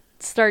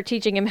start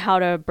teaching him how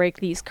to break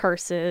these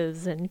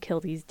curses and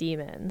kill these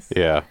demons.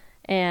 Yeah.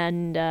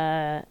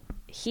 And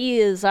he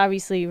is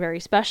obviously very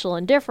special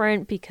and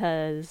different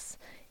because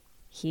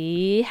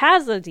he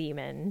has a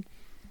demon.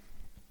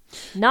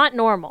 Not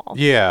normal.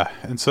 Yeah.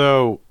 And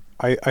so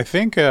I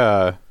think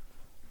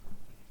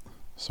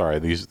sorry,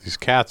 these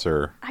cats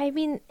are... I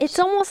mean, it's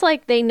almost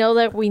like they know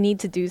that we need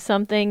to do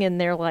something, and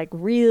they're like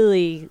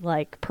really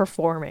like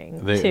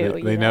performing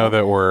too. They know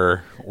that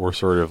we're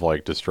sort of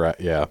like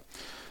Yeah.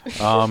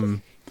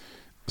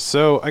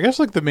 So I guess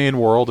like the main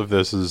world of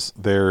this is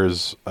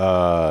there's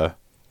so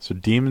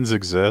demons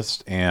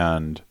exist,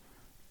 and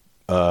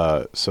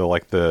so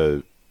like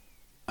the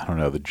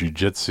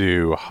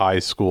jujitsu high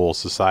school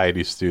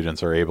society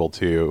students are able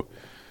to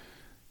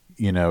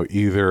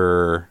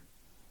either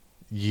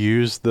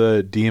use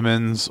the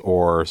demons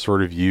or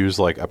sort of use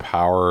like a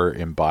power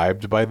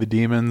imbibed by the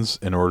demons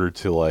in order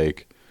to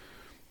like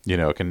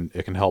it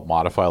can help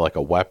modify like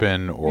a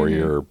weapon or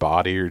your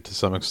body or to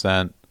some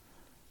extent,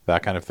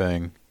 that kind of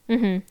thing.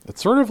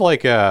 It's sort of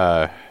like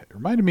it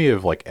reminded me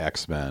of like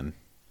X-Men.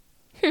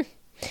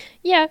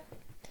 Yeah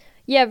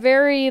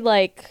very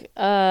like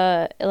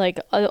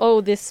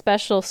this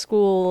special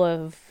school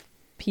of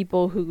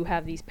people who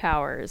have these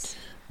powers.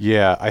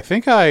 Yeah, I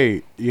think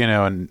I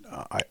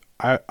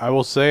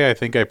will say I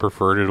think I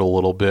preferred it a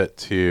little bit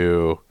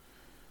to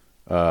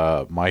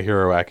My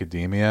Hero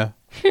Academia.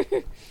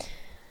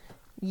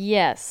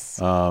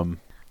 Yes. I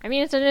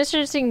mean, it's an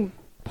interesting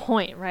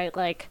point, right?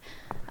 Like,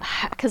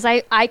 because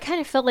I kind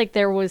of felt like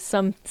there was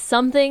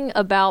something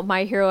about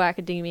My Hero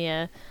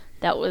Academia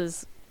that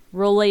was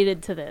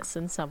related to this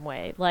in some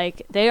way.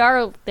 Like they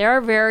are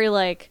very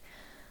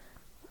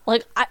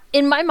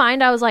in my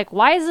mind I was like,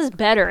 why is this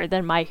better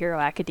than My Hero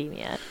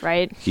Academia,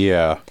 right?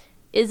 Yeah.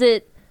 Is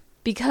it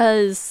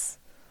because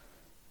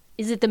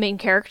is it the main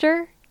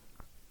character,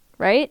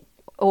 right?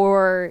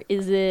 Or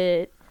is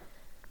it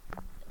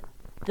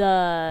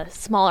the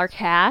smaller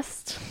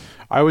cast?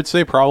 I would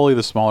say probably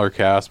the smaller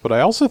cast, but I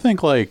also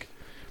think like,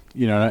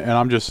 you know, and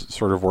I'm just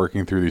sort of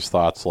working through these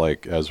thoughts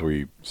like as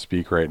we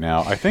speak right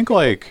now. I think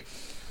like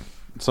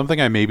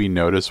something I maybe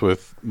noticed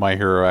with My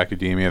Hero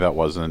Academia that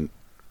wasn't,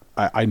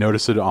 I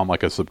noticed it on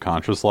like a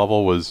subconscious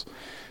level was,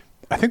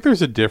 I think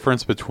there's a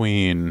difference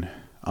between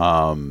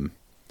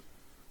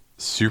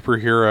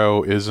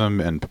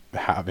superheroism and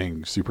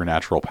having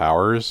supernatural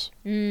powers.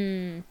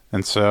 And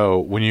so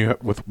when you,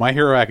 with My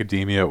Hero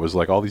Academia, it was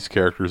like all these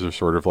characters are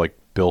sort of like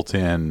built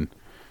in,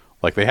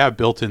 like they have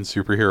built-in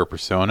superhero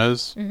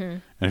personas,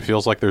 and it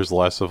feels like there's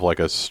less of like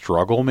a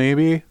struggle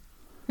maybe.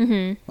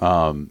 You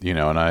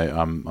know, and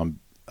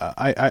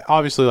I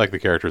obviously like the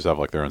characters have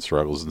like their own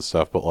struggles and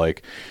stuff, but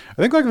like I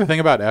think like the thing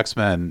about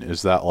X-Men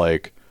is that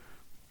like,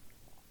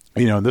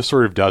 you know, and this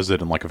sort of does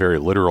it in like a very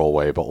literal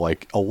way, but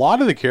like a lot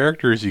of the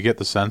characters you get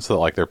the sense that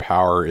like their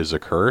power is a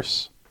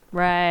curse.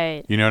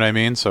 Right. You know what I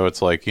mean? So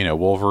it's like, you know,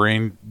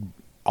 Wolverine,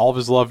 all of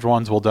his loved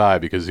ones will die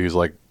because he's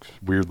like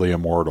weirdly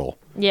immortal.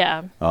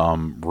 Yeah.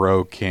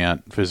 Rogue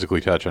can't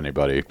physically touch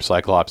anybody.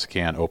 Cyclops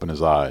can't open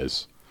his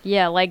eyes.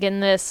 Yeah, like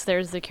in this,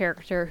 there's the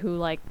character who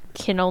like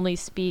can only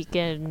speak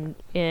in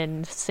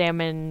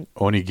salmon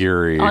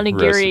onigiri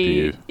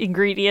recipe.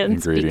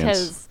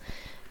 ingredients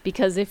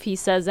because if he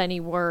says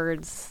any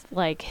words,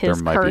 like his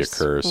There might be a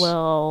curse.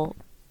 will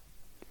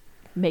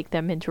make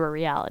them into a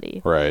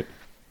reality. Right.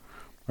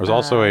 There's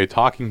also a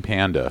talking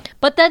panda.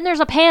 But then there's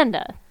a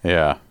panda.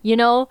 Yeah. You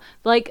know,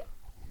 like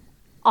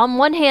on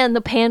one hand,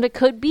 the panda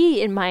could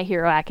be in My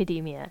Hero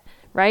Academia,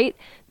 right?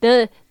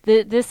 This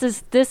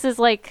is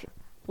like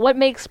what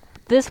makes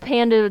this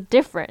panda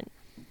different.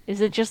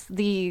 Is it just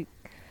the?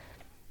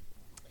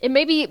 It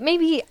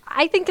maybe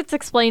I think it's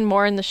explained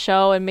more in the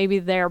show, and maybe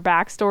their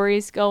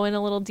backstories go in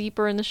a little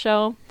deeper in the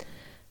show.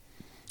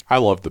 I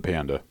love the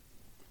panda.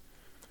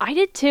 I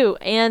did too,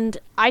 and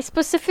I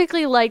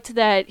specifically liked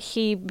that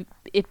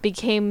it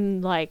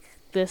became like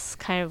this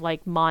kind of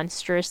like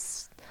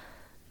monstrous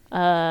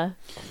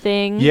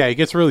thing. Yeah, it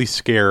gets really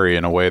scary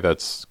in a way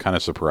that's kind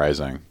of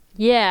surprising.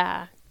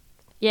 Yeah,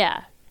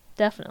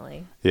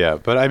 definitely. Yeah,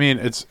 but I mean,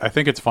 I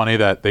think it's funny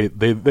that they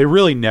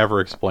really never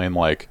explain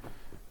like,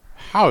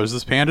 how is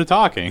this panda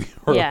talking,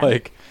 or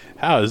like,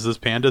 how is this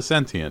panda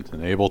sentient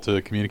and able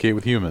to communicate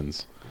with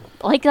humans?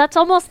 Like that's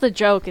almost the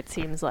joke. It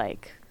seems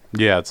like.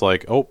 Yeah, it's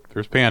like, oh,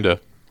 there's panda.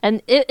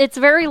 And it's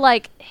very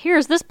like,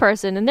 here's this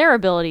person and their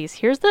abilities.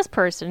 Here's this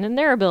person and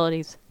their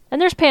abilities.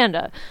 And there's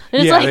panda.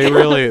 And yeah, it's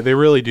like, they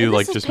really do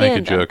like is just make a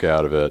panda. joke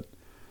out of it.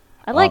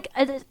 I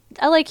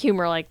like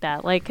humor like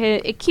that. Like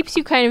it keeps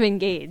you kind of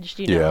engaged,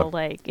 you know,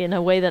 like in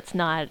a way that's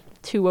not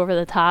too over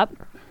the top.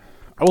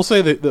 I will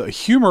say that the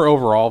humor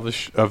overall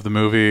of the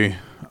movie,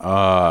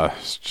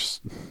 is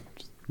just,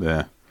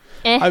 I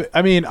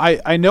mean,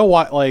 I know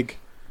what, like,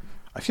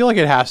 I feel like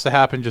it has to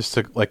happen just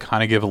to like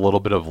kind of give a little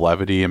bit of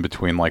levity in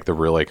between like the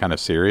really kind of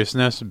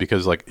seriousness,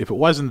 because like if it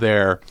wasn't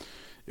there,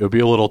 it would be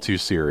a little too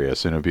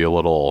serious and it would be a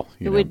little,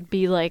 you know, would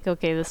be like,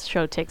 okay, this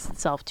show takes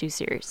itself too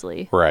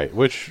seriously. Right,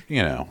 which,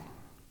 you know,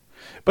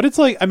 but it's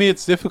like, I mean,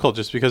 it's difficult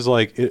just because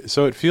like,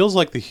 so it feels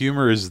like the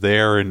humor is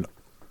there and,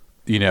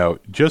 you know,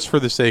 just for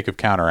the sake of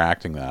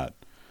counteracting that,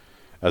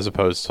 as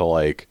opposed to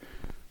like,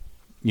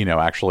 you know,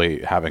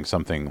 actually having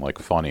something like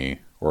funny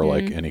or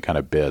like any kind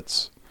of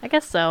bits. I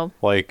guess so.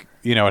 Like,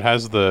 you know, it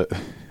has the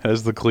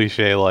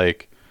cliche,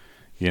 like,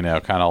 you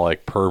know, kind of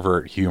like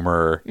pervert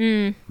humor,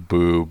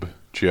 boob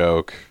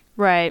joke.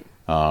 Right.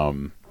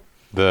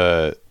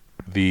 There's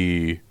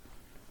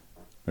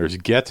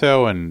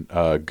Ghetto and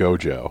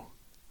Gojo.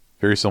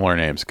 Very similar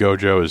names.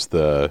 Gojo's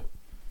the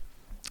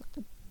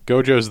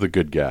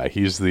good guy.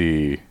 He's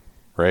the,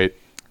 right?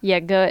 Yeah,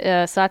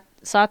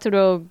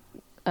 Satoru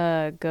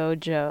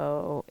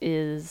Gojo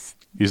is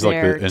He's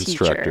like the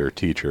instructor,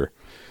 teacher.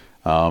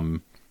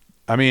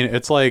 I mean,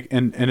 it's like,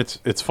 and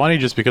it's funny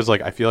just because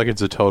like I feel like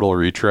it's a total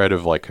retread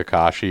of like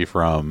Kakashi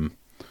from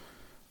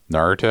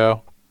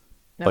Naruto,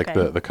 like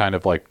the kind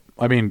of like,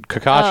 I mean,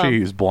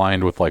 Kakashi is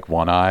blind with like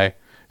one eye.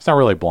 He's not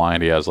really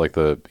blind. He has like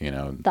the, you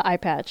know, the eye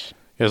patch.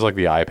 He has like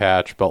the eye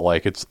patch, but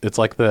like it's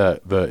like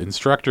the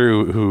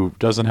instructor who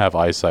doesn't have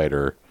eyesight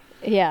or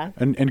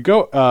and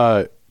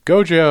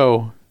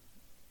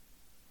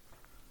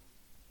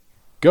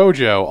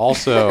Gojo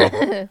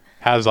also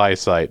has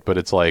eyesight, but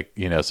it's like,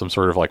 you know, some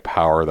sort of like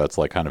power that's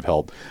like kind of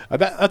held.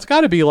 That's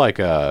got to be like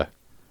a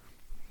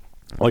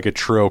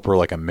trope or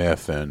like a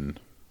myth in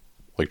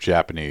like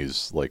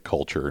Japanese like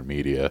culture and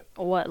media.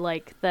 What,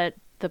 like that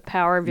the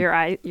power of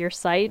your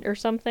sight or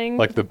something?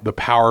 Like the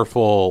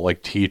powerful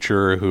like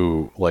teacher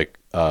who like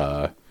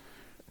has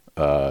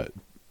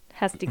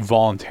to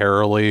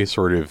voluntarily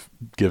sort of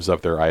gives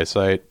up their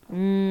eyesight.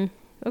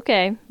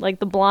 Okay, like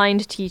the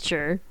blind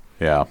teacher.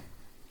 Yeah.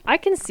 I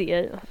can see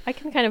it. I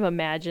can kind of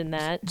imagine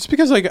that. Just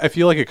because like I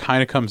feel like it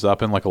kind of comes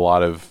up in like a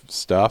lot of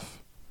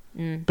stuff.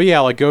 But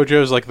yeah, like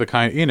Gojo's like the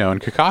kind,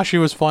 and Kakashi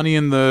was funny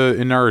in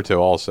Naruto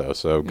also.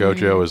 So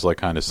Gojo is like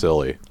kind of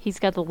silly. He's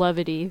got the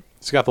levity.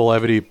 He's got the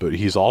levity, but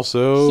he's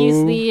also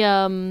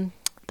the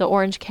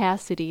Orange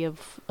Cassidy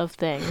of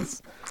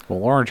things.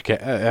 Well,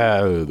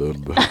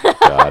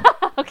 God.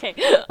 Okay.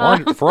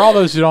 For all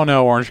those who don't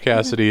know, Orange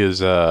Cassidy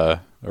is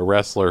a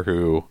wrestler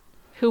who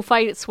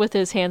fights with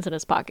his hands in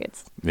his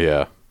pockets.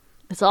 Yeah.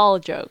 It's all a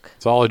joke.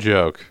 It's all a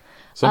joke.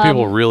 Some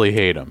people really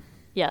hate him.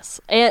 Yes.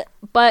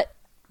 But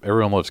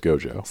everyone loves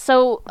Gojo.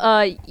 So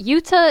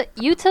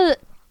Yuta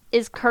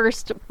is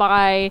cursed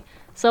by.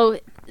 So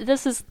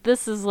this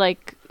is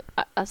like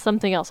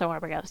something else I want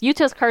to bring up.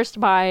 Yuta's cursed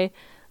by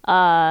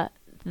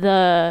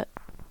the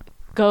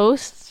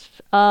ghost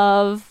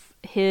of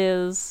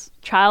his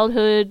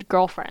childhood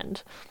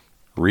girlfriend,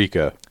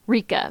 Rika.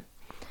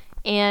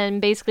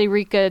 And basically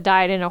Rika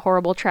died in a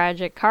horrible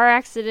tragic car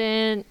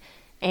accident,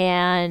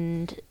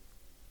 and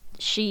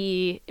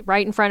she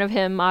right in front of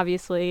him,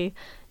 obviously,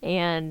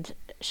 and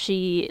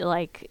she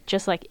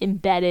just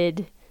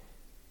embedded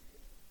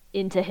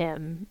into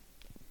him,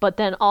 but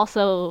then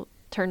also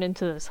turned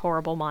into this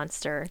horrible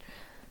monster,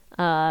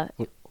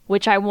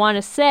 which I want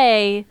to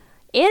say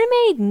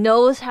anime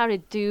knows how to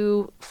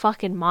do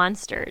fucking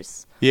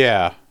monsters.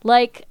 Yeah.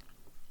 Like,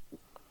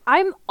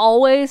 I'm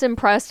always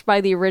impressed by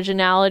the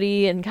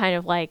originality and kind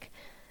of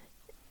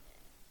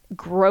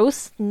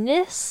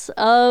grossness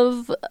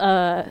of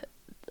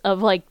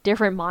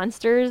different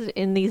monsters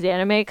in these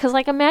anime. Because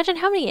imagine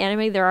how many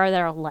anime there are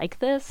that are like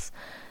this,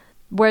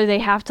 where they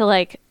have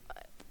to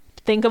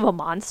think of a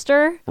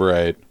monster,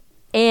 right?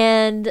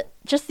 And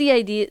just the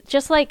idea,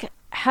 just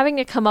having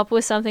to come up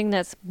with something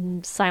that's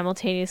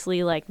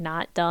simultaneously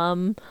not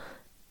dumb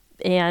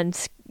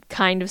and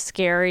kind of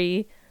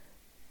scary,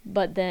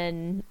 but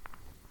then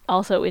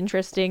also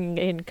interesting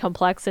and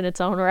complex in its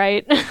own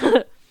right.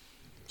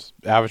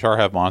 Avatar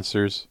have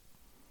monsters?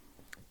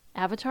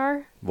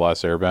 Avatar?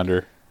 Last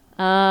Airbender?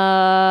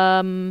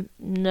 No.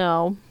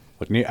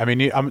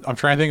 I'm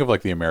trying to think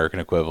of the American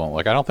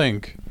equivalent. I don't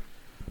think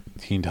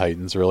Teen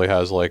Titans really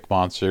has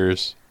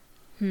monsters.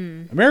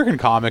 American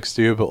comics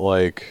do, but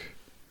I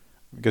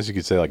guess you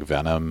could say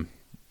Venom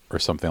or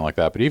something like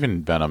that. But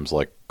even Venom's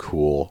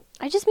cool.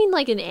 I just mean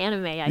an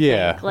anime. I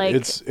think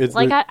it's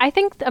I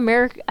think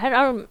America.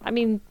 I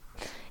mean,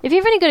 if you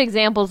have any good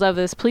examples of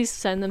this, please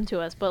send them to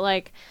us. But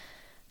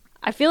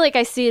I feel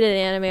I see it in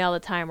anime all the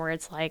time, where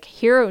it's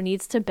hero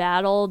needs to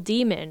battle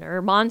demon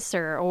or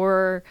monster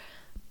or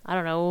I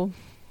don't know,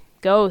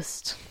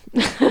 ghost.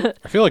 I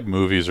feel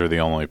movies are the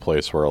only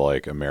place where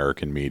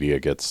American media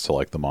gets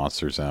to the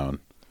monster zone.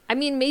 I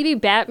mean, maybe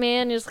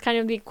Batman is kind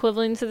of the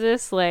equivalent to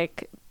this,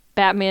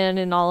 Batman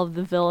and all of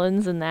the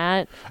villains and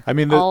that. I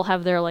mean, all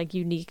have their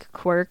unique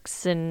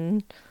quirks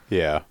and.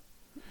 Yeah,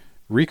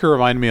 Rika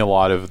reminded me a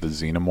lot of the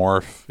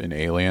Xenomorph in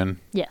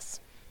Alien. Yes.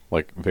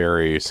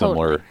 Very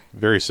similar,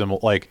 very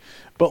similar.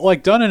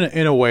 But done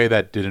in a way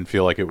that didn't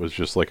feel like it was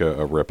just a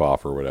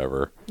ripoff or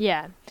whatever.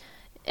 Yeah,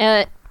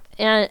 and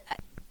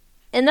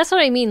that's what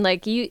I mean.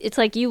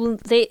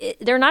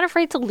 They're not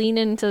afraid to lean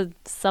into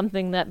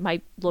something that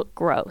might look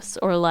gross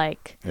or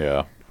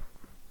Yeah.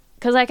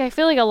 Because I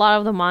feel a lot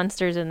of the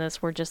monsters in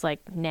this were just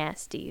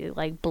nasty,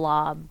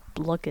 blob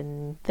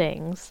looking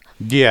things.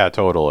 Yeah,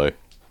 totally.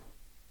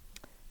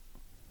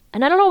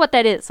 And I don't know what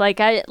that is. I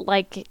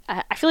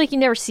feel you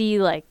never see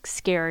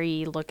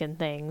scary looking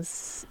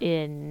things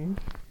in,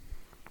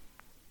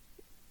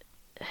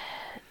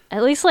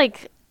 at least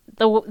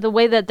the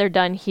way that they're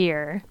done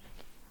here.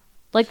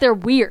 They're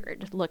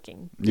weird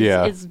looking.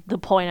 Yeah, is the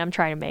point I'm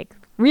trying to make.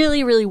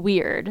 Really, really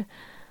weird.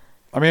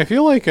 I mean, I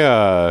feel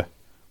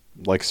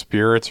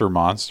spirits or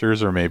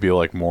monsters are maybe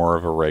more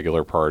of a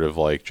regular part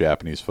of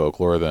Japanese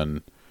folklore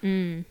than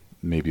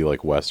maybe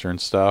Western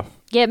stuff.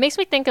 Yeah, it makes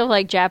me think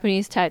of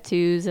Japanese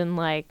tattoos and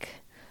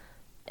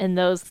and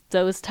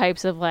those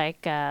types of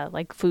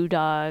foo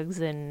dogs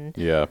and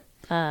yeah.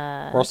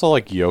 Or also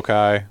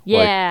yokai.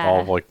 Yeah.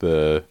 All of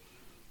the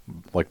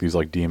these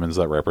demons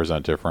that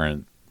represent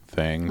different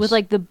things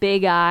with the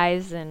big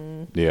eyes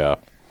and yeah.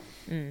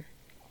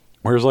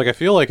 Whereas I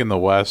feel in the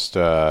West,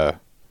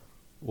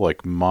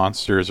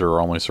 monsters are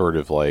only sort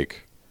of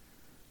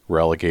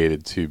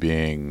relegated to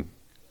being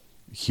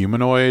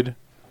humanoid.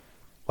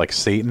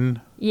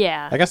 Satan.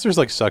 Yeah. I guess there's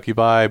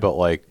succubi,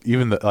 but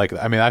even the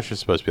I mean that's just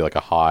supposed to be a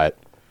hot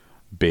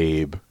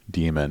babe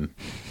demon.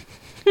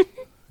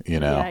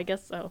 Yeah, I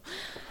guess so.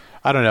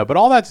 I don't know, but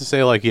all that to say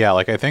yeah,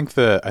 I think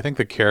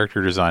the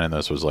character design in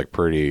this was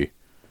pretty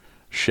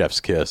chef's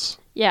kiss.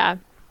 Yeah.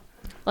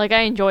 I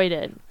enjoyed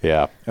it.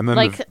 Yeah. And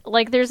then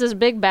there's this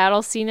big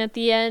battle scene at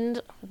the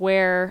end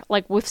where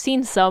we've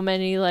seen so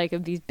many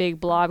of these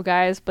big blob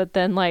guys, but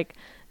then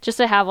just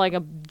to have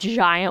a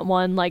giant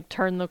one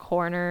turn the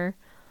corner.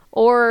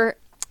 Or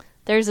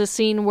there's a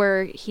scene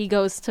where he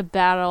goes to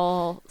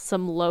battle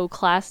some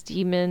low-class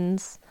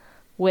demons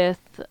with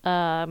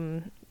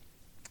the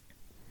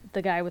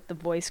guy with the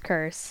voice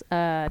curse,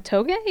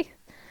 Toge?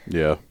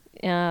 Yeah.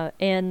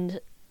 And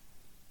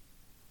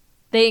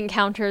they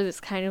encounter this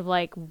kind of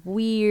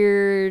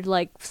weird,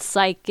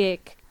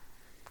 psychic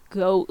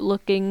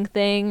goat-looking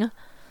thing.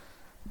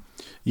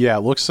 Yeah,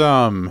 it looks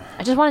I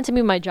just want it to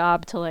be my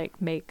job to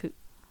like make.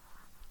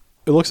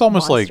 It looks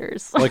almost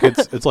monsters. like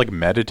it's like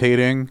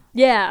meditating.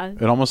 Yeah,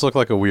 It almost looked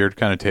like a weird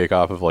kind of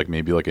takeoff of like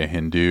maybe like a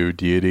Hindu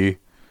deity,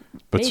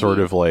 but Maybe. sort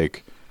of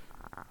like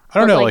I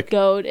don't know, like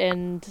goat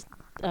and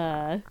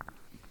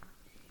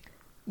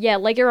yeah,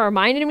 like it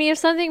reminded me of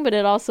something, but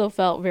it also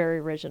felt very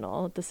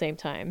original at the same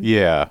time.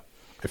 yeah,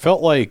 it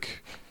felt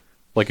like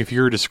if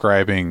you were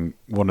describing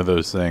one of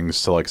those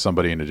things to like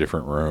somebody in a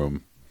different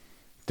room,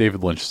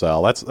 David Lynch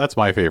style. That's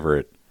my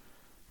favorite.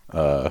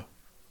 I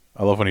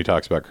love when he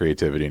talks about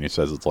creativity and he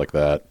says it's like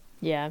that.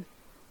 Yeah.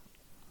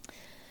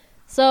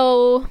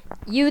 So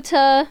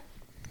Yuta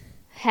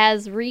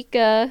has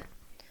Rika,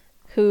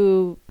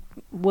 who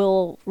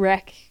will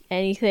wreck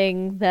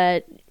anything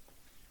that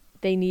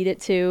they need it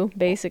to,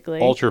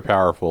 basically. Ultra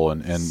powerful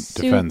and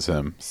defends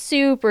him.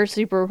 Super,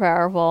 super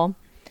powerful.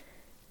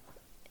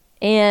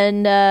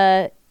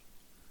 And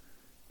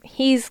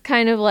he's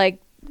kind of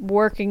like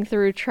working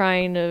through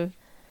trying to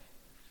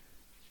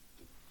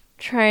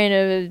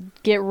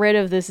get rid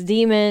of this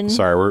demon.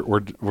 Sorry,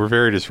 we're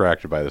very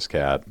distracted by this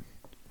cat.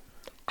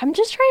 I'm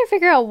just trying to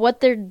figure out what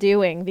they're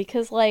doing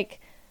because like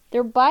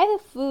they're by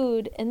the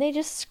food and they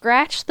just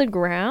scratch the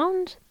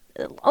ground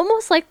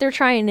almost like they're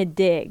trying to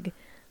dig,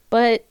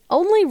 but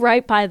only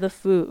right by the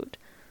food.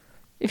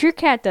 If your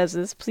cat does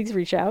this, please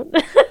reach out.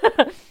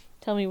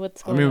 Tell me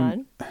what's going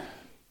on.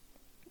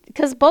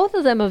 Because both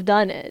of them have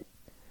done it.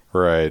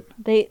 Right.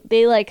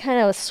 They like kind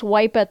of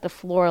swipe at the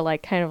floor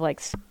like kind of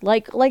like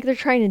they're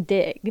trying to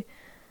dig.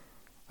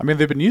 I mean,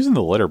 they've been using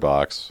the litter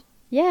box,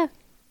 Yeah.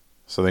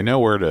 so they know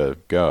where to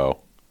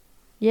go.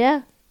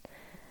 Yeah.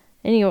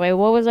 Anyway,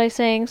 what was I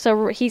saying?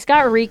 So he's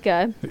got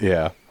Rika.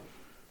 Yeah.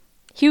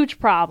 Huge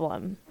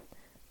problem.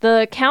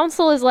 The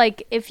council is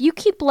like, if you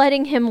keep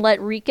letting him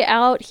let Rika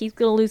out, he's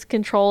going to lose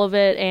control of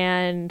it,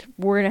 and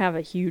we're going to have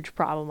a huge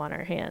problem on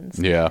our hands.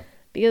 Yeah.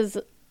 Because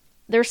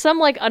there's some,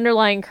 like,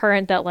 underlying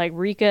current that, like,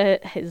 Rika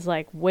is,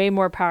 like, way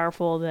more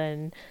powerful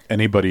than...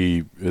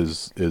 Anybody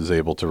is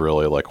able to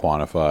really, like,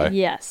 quantify.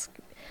 Yes.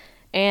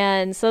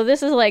 And so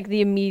this is, like,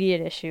 the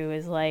immediate issue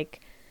is,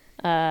 like,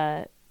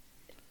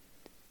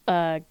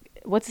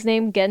 what's his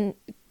name?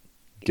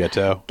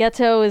 Ghetto.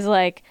 Ghetto is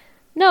like,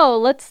 no,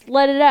 let's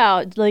let it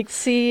out. Like,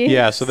 see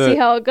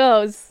how it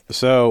goes.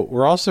 So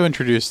we're also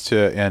introduced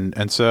to,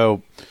 and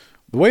so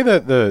the way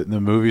that the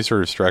movie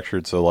sort of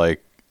structured, so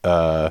like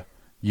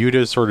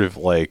Yuta's sort of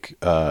like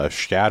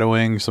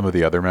shadowing some of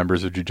the other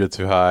members of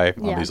Jujutsu High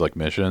on these like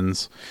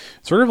missions.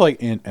 Sort of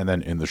like and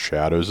then in the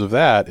shadows of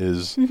that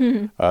is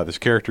this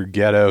character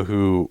Ghetto,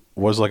 who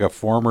was like a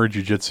former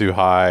Jujutsu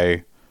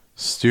High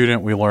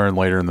student. We learn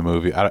later in the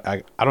movie.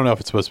 I don't know if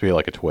it's supposed to be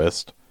like a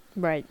twist,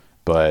 Right.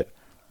 but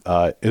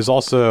is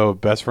also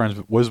best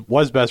friends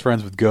was best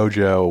friends with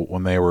Gojo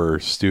when they were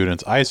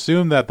students. I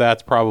assume that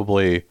that's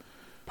probably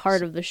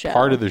Part of the show.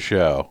 Part of the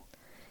show.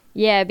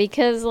 Yeah,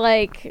 because,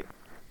 like,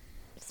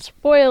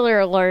 spoiler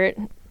alert,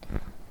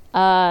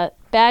 bad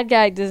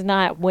guy does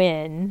not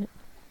win,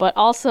 but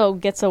also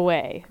gets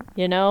away,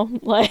 you know?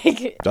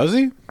 Like... Does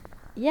he?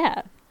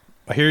 Yeah.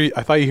 I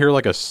thought you hear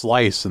like a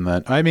slice and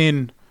then... I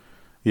mean,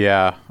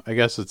 yeah, I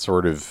guess it's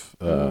sort of...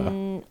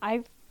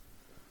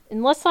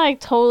 Unless I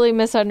totally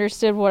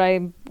misunderstood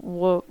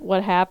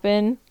what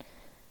happened.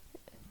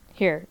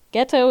 Here,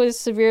 Ghetto is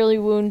severely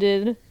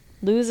wounded,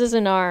 loses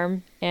an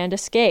arm, and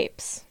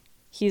escapes.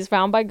 He's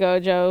found by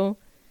Gojo.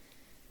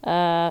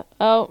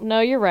 Oh, no,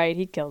 you're right.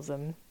 He kills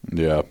him.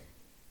 Yeah.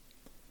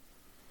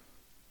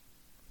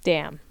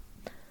 Damn.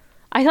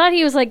 I thought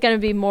he was, like, going to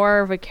be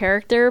more of a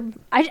character.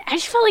 I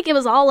just felt like it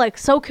was all, like,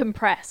 so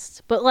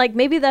compressed. But, like,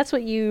 maybe that's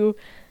what you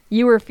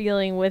were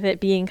feeling with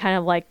it being kind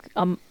of like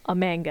a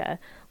manga.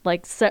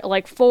 Like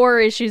 4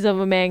 issues of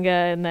a manga,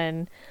 and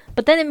then...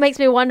 But then it makes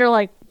me wonder,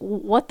 like,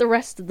 what the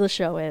rest of the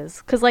show is.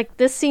 Because, like,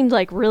 this seemed,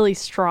 like, really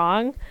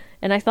strong.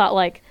 And I thought,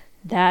 like,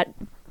 that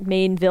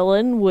main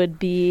villain would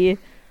be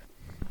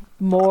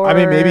more, I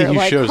mean, maybe he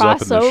like, shows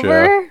up in the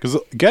show. Because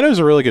Ghetto's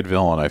a really good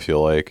villain, I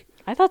feel like.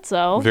 I thought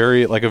so. A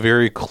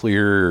very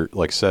clear,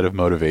 like, set of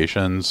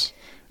motivations.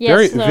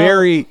 Yes,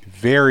 very,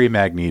 very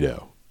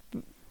Magneto.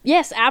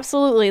 Yes,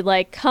 absolutely.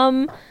 Like,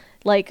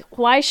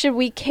 why should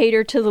we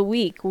cater to the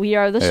weak? We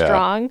are the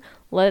strong.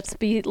 Let's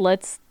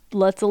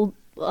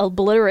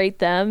obliterate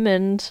them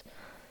and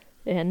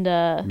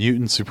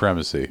mutant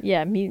supremacy.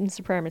 Yeah, mutant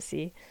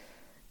supremacy.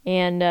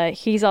 And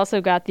he's also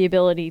got the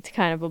ability to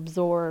kind of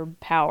absorb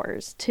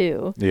powers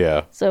too.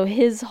 Yeah. So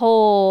his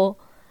whole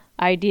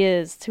idea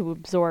is to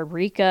absorb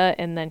Rika,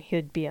 and then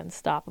he'd be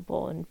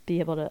unstoppable and be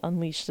able to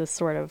unleash this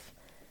sort of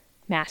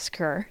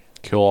massacre.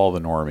 Kill all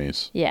the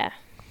normies. Yeah.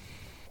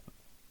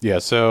 Yeah,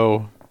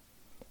 so...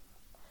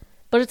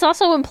 But it's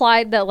also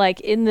implied that,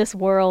 like, in this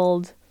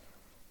world,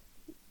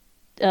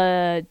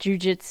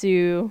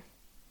 jujitsu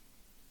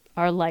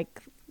are,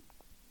 like,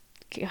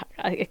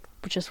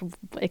 just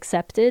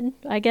accepted,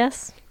 I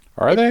guess.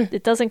 Are they?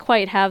 It doesn't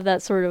quite have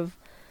that sort of...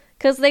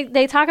 Because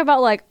they talk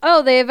about, like,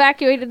 oh, they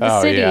evacuated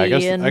the city. Yeah,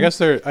 I guess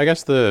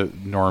the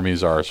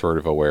normies are sort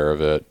of aware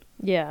of it.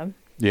 Yeah.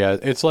 Yeah,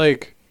 it's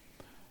like,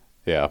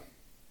 yeah.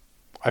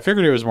 I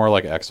figured it was more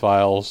like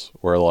X-Files,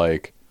 where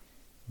like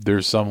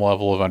there's some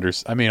level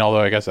of I mean, although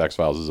I guess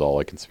X-Files is all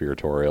like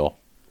conspiratorial.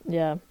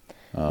 Yeah.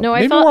 No,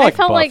 maybe more like I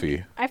felt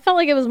Buffy.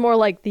 like it was more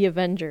like the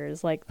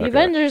Avengers. Like the Okay.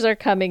 Avengers are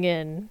coming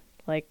in.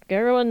 Like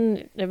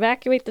everyone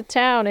evacuate the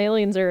town.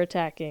 Aliens are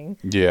attacking.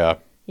 Yeah.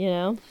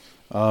 You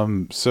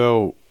know.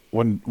 So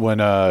when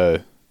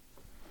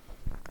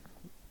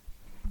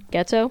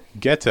Ghetto.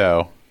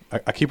 Ghetto,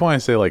 I keep wanting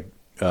to say like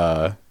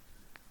Gendo?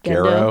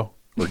 Garo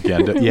or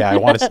Gendo. Yeah, I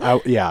want to.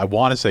 I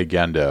want to say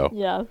Gendo.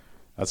 Yeah.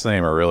 That's the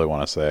name I really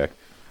want to say.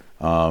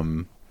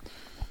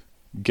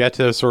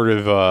 Ghetto sort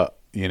of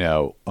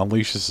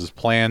unleashes his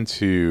plan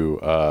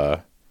to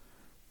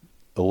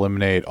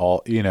eliminate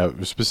all,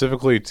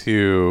 specifically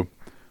to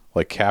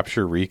like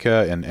capture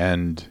Rika and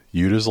end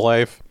Yuta's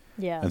life.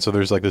 Yeah. And so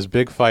there's like this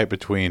big fight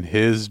between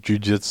his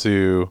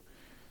jujitsu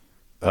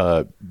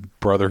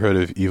Brotherhood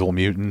of Evil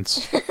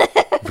Mutants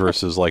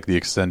versus like the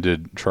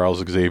extended Charles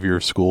Xavier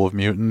School of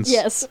Mutants.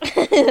 Yes.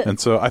 And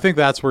so I think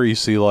that's where you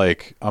see,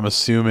 like, I'm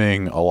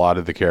assuming a lot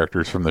of the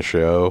characters from the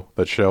show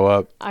that show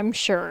up, I'm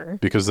sure.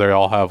 because they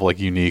all have like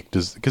unique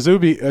because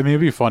it'd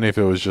be funny if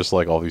it was just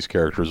like all these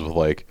characters with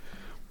like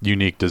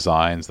unique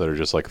designs that are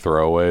just like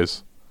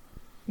throwaways.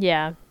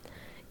 Yeah.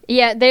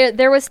 Yeah,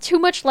 there was too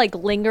much like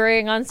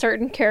lingering on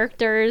certain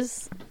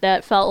characters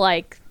that felt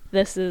like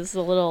this is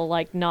a little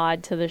like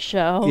nod to the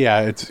show.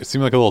 Yeah, it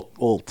seemed like a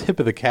little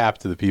tip of the cap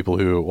to the people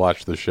who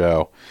watch the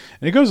show.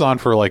 And it goes on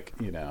for like,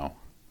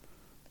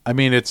 I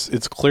mean, it's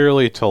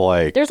clearly to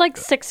like, There's like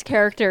 6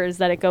 characters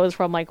that it goes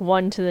from like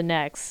one to the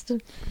next.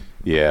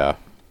 yeah.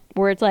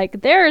 Where it's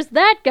like, there's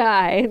that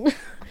guy.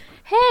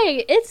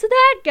 Hey, it's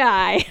that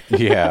guy.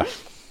 Yeah.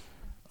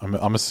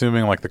 I'm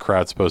assuming like the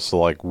crowd's supposed to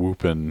like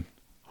whoop and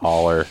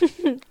holler.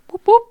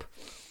 Whoop whoop.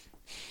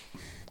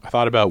 I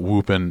thought about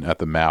whooping at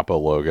the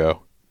Mappa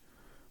logo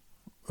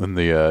in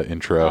the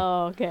intro.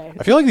 Oh, okay.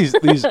 I feel like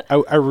these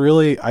I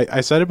really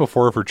I said it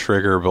before for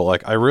Trigger, but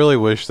like I really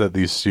wish that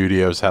these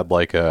studios had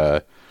like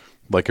a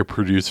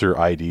producer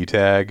ID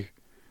tag,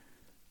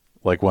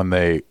 like when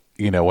they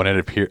when it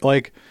appeared,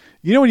 like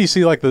when you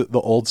see like the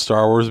old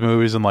Star Wars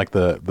movies and like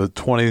the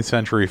 20th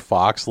Century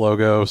Fox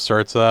logo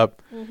starts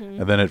up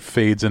and then it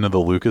fades into the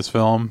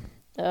Lucasfilm,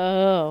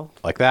 Oh.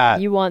 like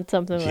that. You want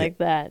something like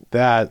that.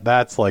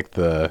 That's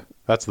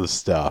the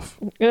stuff.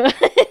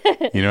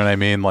 You know what I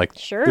mean? Like,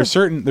 Sure. there's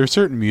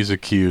certain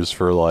music cues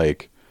for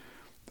like,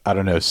 I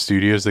don't know,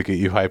 studios that get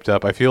you hyped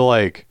up. I feel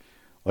like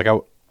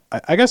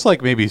I guess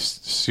like maybe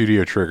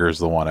Studio Trigger is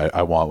the one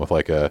I want with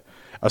like I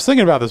was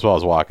thinking about this while I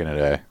was walking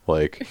today.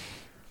 Like,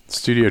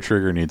 Studio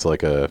Trigger needs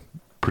like a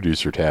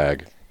producer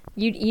tag.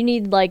 You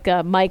need like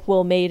a Mike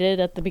Will Made It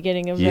at the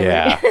beginning of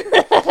Yeah.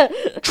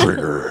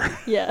 Trigger.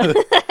 Yeah.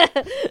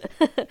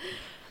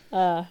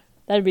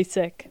 That'd be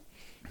sick.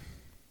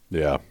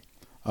 Yeah.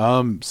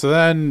 So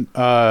then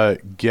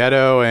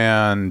Ghetto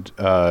and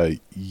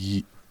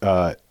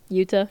Yuta.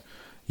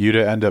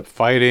 Yuta end up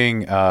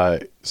fighting.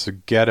 So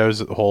Ghetto's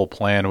whole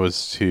plan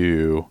was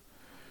to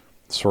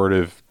sort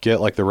of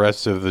get like the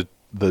rest of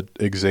the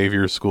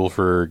Xavier School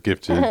for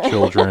Gifted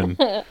Children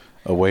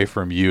away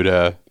from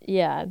Yuta.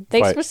 Yeah.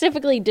 They Fight.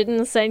 specifically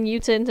didn't send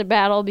Yuta into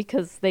battle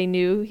because they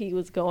knew he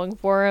was going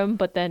for him,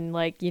 but then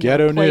like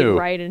Ghetto played knew.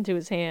 right into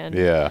his hand.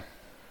 Yeah.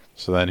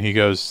 So then he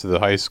goes to the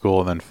high school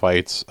and then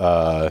fights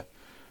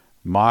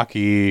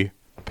Maki,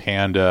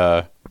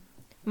 Panda.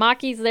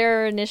 Maki's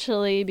there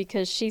initially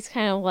because she's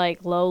kind of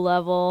like low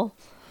level.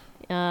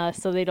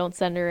 So they don't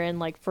send her in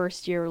like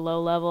first year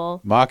low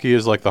level. Maki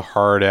is like the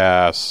hard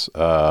ass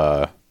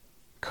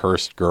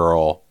cursed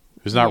girl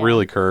who's not Yeah.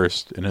 really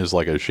cursed and is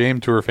like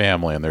ashamed to her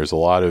family, and there's a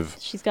lot of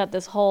She's got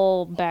this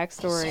whole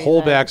backstory.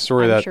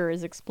 backstory I'm that sure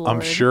is explored.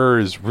 I'm sure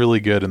is really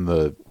good in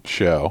the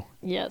show.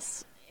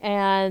 Yes.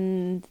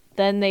 And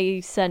then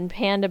they send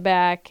Panda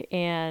back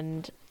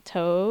and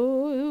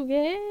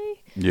Toge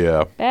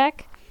Yeah.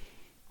 back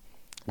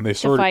And they to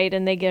sort of fight,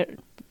 and they get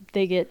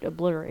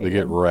obliterated. they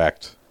get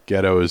wrecked.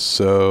 Ghetto is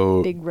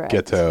so Big wrecked.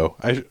 ghetto.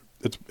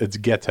 It's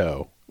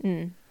ghetto.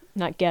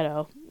 Not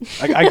ghetto.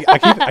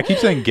 I keep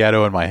saying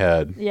ghetto in my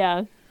head.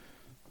 Yeah.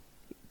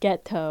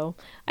 Ghetto.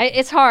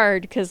 It's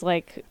hard because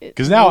like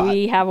 'Cause now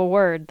we have a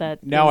word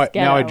that Now is I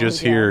ghetto,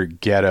 just yeah. hear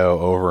ghetto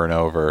over and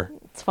over.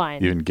 It's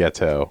fine. Even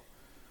ghetto.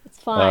 It's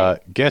fine.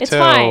 Ghetto It's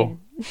fine.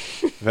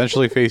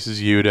 eventually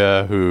faces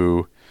Yuta,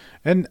 who,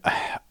 and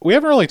we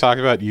haven't really talked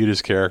about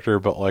Yuta's character,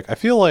 but like I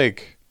feel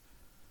like,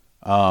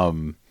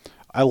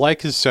 I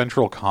like his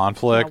central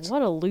conflict. Wow,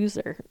 what a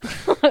loser.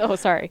 Oh,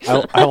 sorry.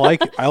 I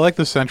like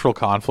the central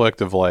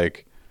conflict of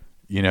like,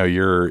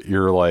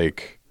 you're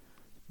like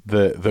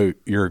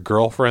your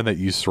girlfriend that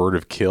you sort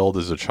of killed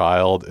as a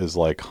child is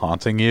like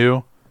haunting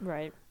you,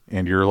 Right.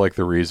 and you're like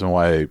the reason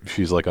why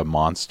she's like a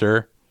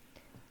monster.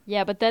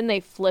 Yeah, but then they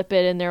flip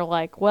it and they're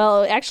like,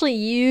 well, actually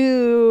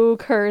you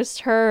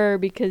cursed her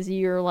because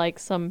you're like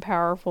some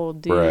powerful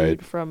dude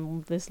Right.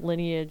 from this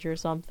lineage or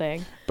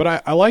something.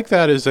 But I like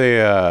that as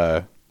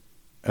a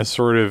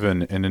sort of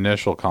an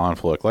initial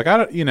conflict. Like I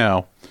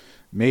don't,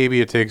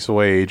 maybe it takes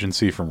away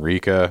agency from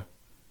Rika,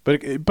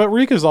 but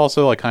Rika's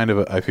also like kind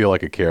of I feel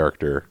like a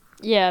character.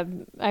 Yeah,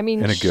 I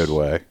mean, in a good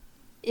way.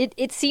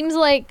 It seems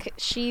like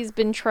she's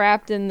been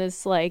trapped in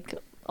this like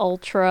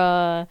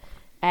ultra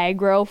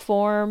aggro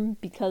form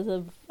because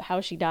of how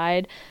she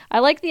died. I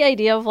like the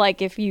idea of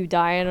like if you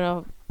die in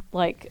a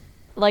like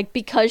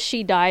because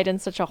she died in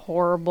such a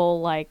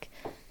horrible like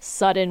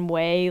sudden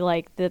way,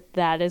 like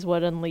that is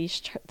what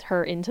unleashed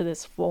her into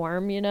this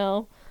form, you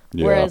know?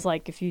 Yeah. Whereas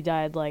like if you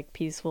died like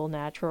peaceful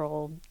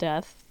natural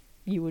death,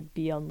 you would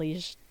be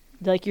unleashed,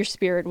 like your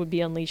spirit would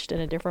be unleashed in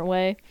a different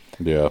way.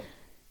 Yeah.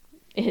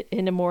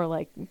 In a more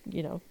like,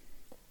 you know,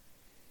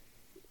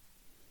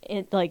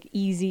 like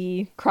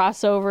easy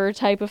crossover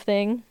type of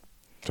thing.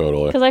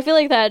 Totally. Because I feel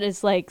like that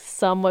is like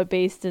somewhat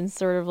based in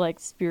sort of like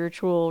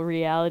spiritual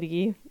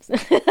reality,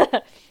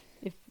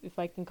 if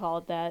I can call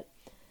it that,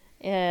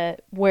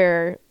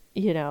 where,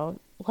 you know,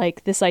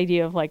 like this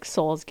idea of like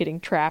souls getting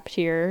trapped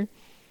here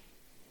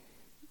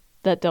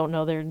that don't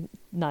know they're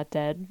not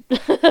dead.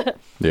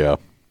 Yeah.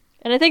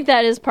 And I think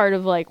that is part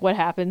of like what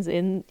happens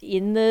in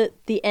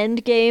the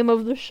end game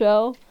of the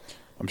show.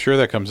 I'm sure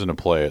that comes into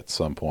play at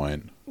some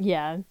point.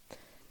 Yeah.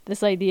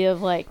 This idea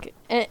of like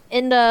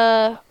and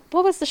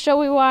what was the show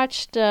we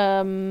watched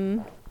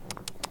where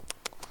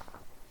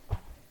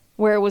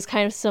it was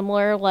kind of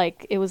similar,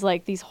 like it was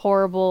like these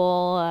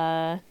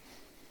horrible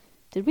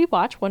did we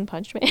watch One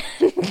Punch Man?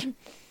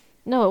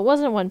 No, it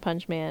wasn't One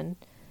Punch Man.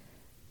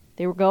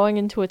 They were going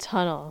into a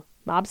tunnel.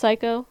 Mob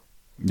Psycho?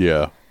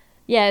 Yeah.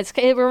 Yeah,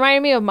 it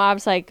reminded me of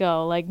Mob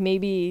Psycho. Like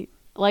maybe,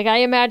 like I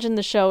imagine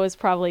the show is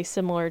probably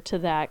similar to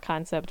that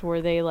concept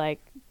where they like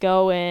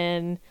go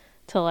in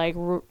to like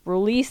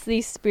release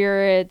these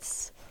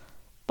spirits,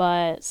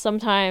 but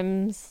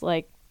sometimes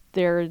like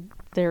they're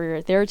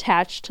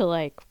attached to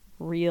like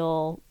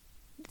real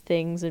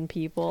things and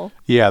people.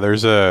 Yeah,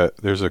 there's a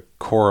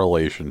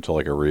correlation to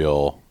like a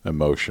real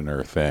emotion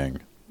or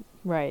thing.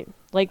 Right.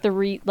 Like the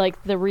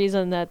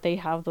reason that they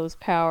have those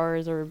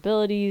powers or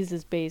abilities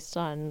is based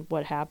on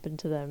what happened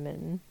to them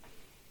and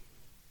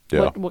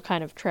what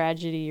kind of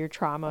tragedy or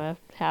trauma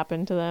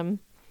happened to them.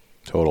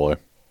 Totally.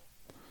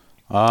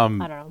 I don't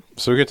know.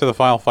 So we get to the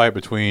final fight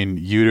between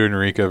Yuta and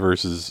Rika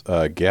versus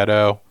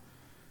Geto,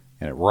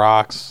 and it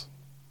rocks.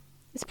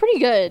 It's pretty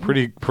good.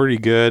 Pretty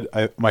good.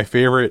 My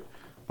favorite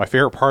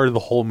part of the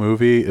whole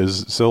movie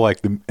is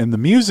the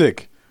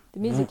music. The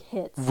music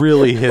hits.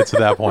 Really hits at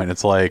that point.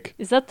 It's like,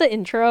 is that the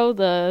intro?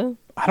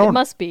 It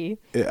must be.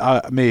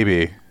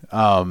 Maybe.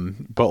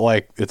 But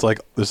like it's like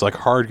this like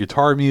hard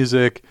guitar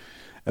music,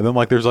 and then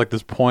like there's like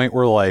this point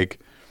where like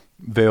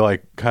they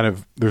like kind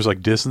of there's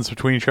like distance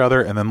between each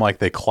other, and then like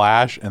they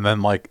clash, and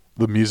then like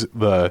the music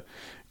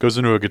goes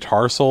into a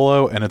guitar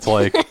solo, and it's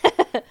like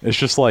it's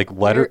just like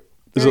very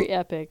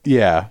epic.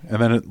 Yeah,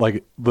 and then it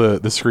like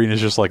the screen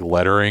is just like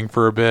lettering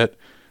for a bit.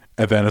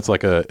 And then it's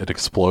like an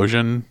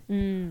explosion.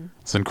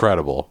 It's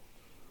incredible.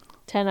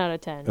 10 out of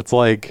 10. It's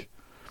like,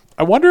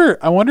 I wonder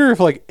if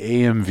like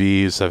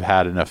AMVs have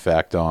had an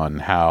effect on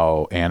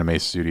how anime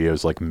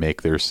studios like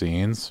make their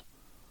scenes.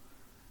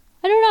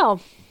 I don't know.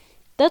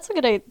 That's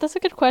a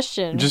good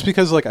question. Just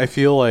because like I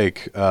feel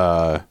like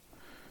I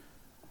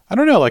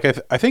don't know, like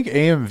I think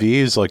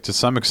AMVs like to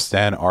some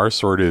extent are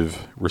sort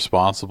of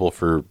responsible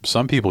for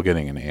some people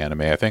getting an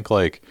anime. I think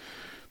like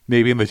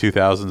maybe in the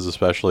 2000s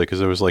especially,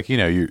 because it was like, you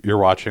know, you're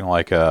watching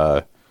like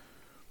a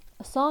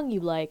song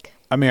you like.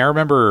 I mean, I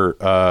remember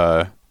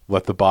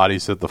Let the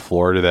Bodies Hit the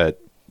Floor to that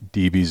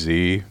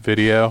DBZ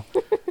video.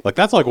 Like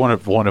that's like one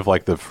of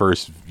like the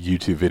first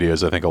YouTube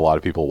videos I think a lot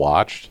of people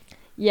watched.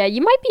 Yeah,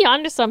 you might be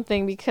onto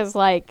something, because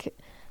like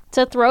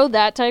to throw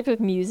that type of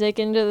music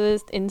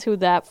into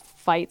that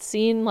fight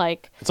scene,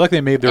 like it's like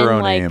they made their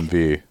own like,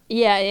 AMV.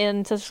 Yeah,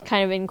 and to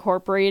kind of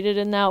incorporate it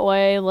in that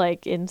way,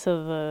 like into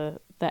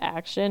the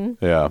action.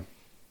 Yeah.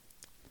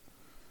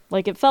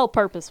 Like it felt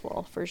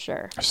purposeful for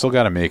sure. I still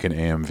got to make an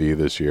AMV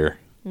this year.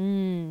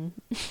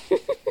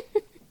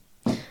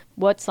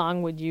 What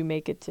song would you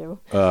make it to?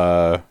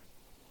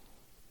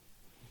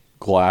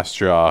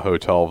 Glassjaw,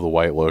 Hotel of the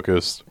White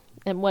Locust.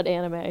 And what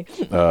anime?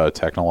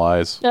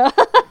 Technolize.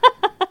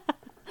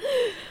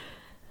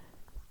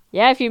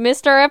 Yeah, if you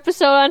missed our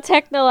episode on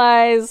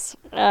Technolize,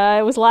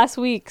 it was last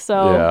week,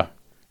 so yeah.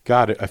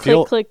 Got it. I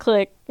feel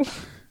click.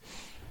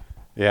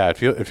 Yeah,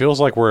 it feels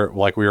like we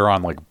were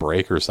on like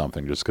break or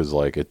something, just because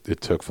like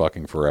it took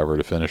fucking forever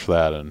to finish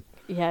that, and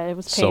yeah, it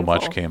was painful. So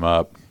much came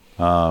up.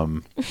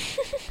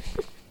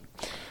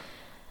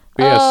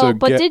 Yeah,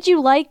 but did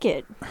you like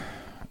it?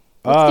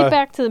 Let's get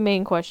back to the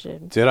main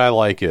question. Did I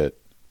like it?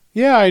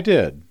 Yeah, I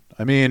did.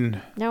 I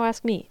mean, now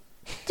ask me.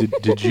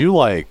 Did you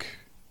like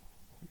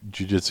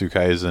Jujutsu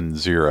Kaisen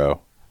 0?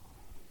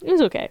 It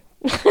was okay.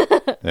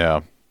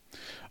 Yeah.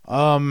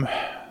 I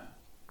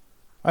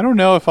don't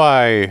know if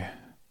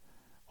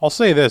I'll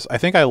say this. I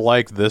think I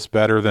liked this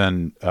better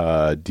than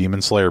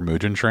Demon Slayer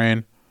Mugen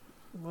Train.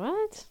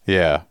 What?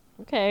 Yeah.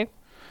 Okay.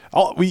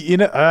 You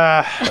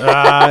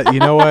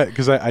know what?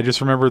 Because I just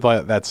remembered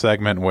that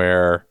segment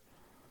where,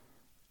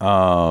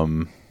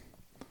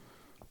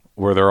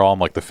 where they're all in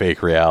like the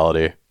fake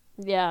reality.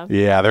 Yeah.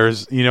 Yeah,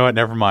 there's, you know what?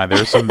 Never mind.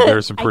 There's some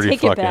pretty I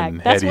take it fucking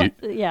back. That's heady.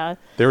 yeah.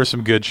 There was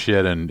some good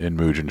shit in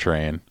Mugen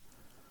Train.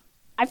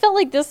 I felt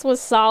like this was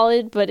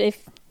solid,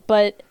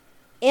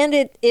 and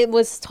it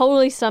was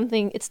totally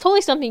something. It's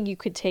totally something you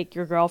could take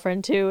your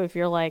girlfriend to if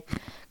you're like,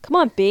 come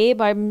on, babe,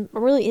 I'm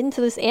really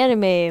into this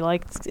anime.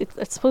 Like,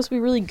 it's supposed to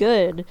be really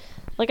good.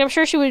 Like, I'm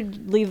sure she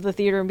would leave the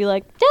theater and be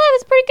like, yeah,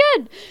 it's pretty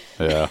good.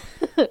 Yeah.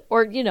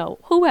 Or,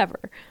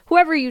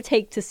 whoever you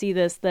take to see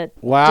this that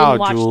Wow, didn't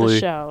watch Julie. the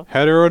show.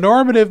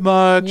 Heteronormative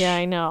much. Yeah,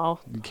 I know.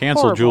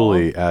 Cancel Horrible.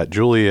 Julie at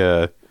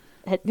Julia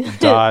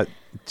dot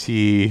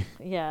T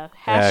Yeah,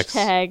 X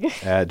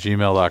hashtag. at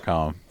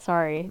gmail.com.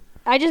 Sorry.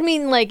 I just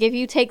mean, like, if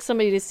you take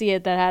somebody to see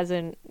it that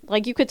hasn't,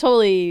 like, you could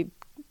totally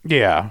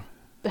Yeah.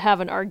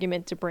 have an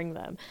argument to bring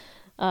them.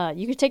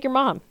 You could take your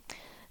mom.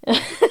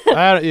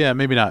 Yeah,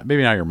 maybe not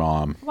your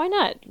mom. Why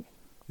not?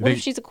 What if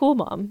she's a cool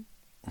mom?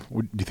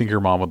 Do you think your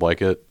mom would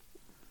like it?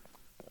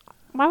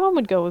 My mom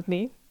would go with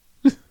me.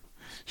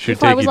 She'd If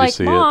take I was you like, to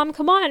see Mom,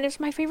 come on, it's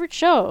my favorite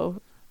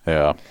show. it.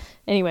 Yeah.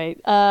 Anyway,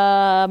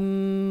 But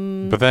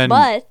then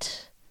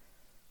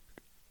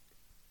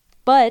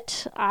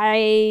but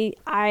I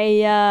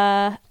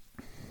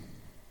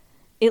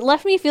it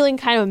left me feeling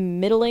kind of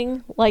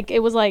middling. Like, it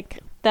was like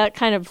that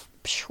kind of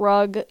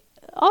shrug.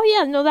 Oh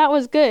yeah, no, that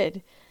was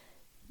good.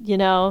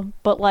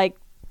 But like,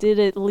 did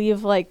it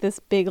leave like this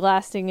big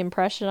lasting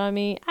impression on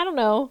me? I don't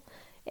know.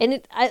 And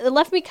it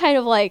left me kind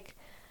of like,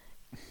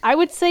 I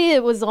would say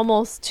it was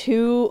almost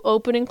too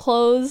open and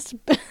closed,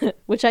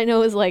 which I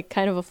know is like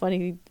kind of a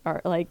funny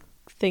like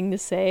thing to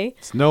say.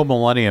 It's no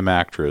Millennium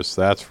Actress,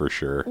 that's for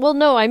sure. Well,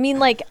 no, I mean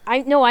like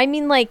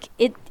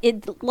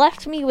it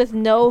left me with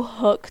no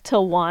hook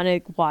to want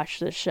to watch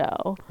the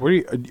show.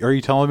 Are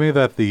you telling me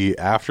that the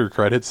after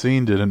credit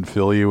scene didn't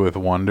fill you with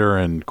wonder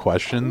and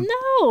questions?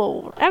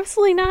 No,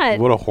 absolutely not.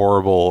 What a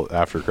horrible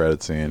after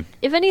credit scene.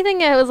 If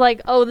anything, I was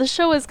like, oh, the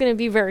show is going to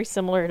be very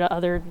similar to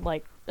other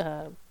like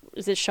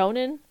is it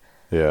shonen?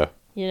 Yeah.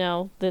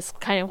 This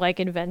kind of like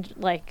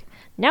like,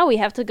 now we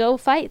have to go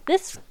fight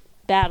this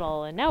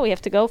battle, and now we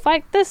have to go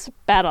fight this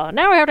battle, and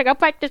now we have to go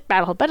fight this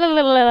battle, blah, blah,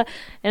 blah, blah.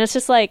 And it's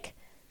just like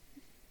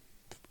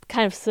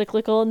kind of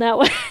cyclical in that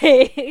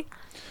way.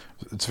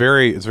 It's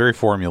very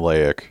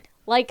formulaic.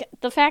 Like,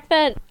 the fact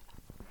that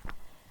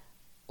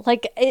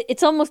like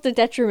it's almost a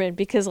detriment,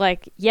 because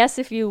like, yes,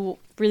 if you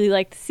really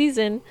like the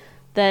season,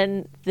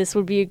 then this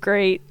would be a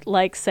great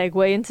like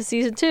segue into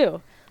season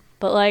 2.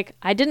 But like,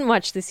 I didn't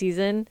watch the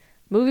season.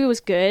 Movie was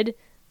good.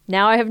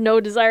 Now I have no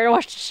desire to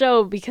watch the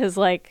show because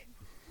like,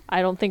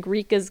 I don't think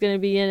Rika's going to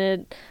be in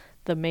it.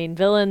 The main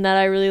villain that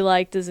I really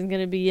liked isn't going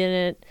to be in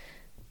it.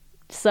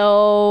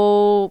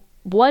 So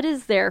what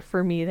is there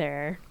for me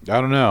there?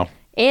 I don't know.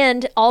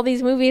 And all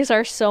these movies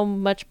are so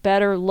much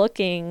better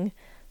looking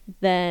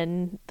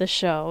than the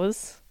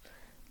shows.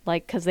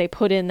 Like, because they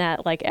put in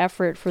that like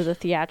effort for the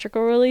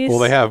theatrical release. Well,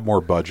 they have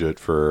more budget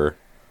for...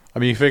 I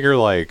mean, you figure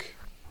like...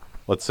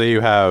 Let's say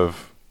you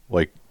have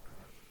like...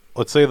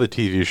 Let's say the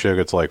TV show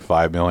gets like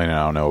 $5 million.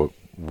 I don't know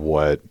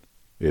what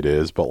it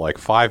is, but like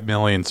 $5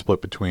 million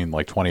split between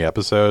like 20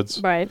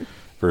 episodes, right?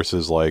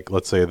 Versus like,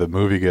 let's say the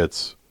movie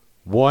gets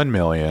 $1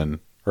 million,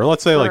 or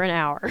let's say for like an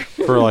hour,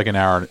 for like an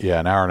hour,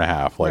 an hour and a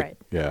half, like right.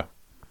 Yeah,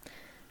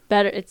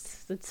 better.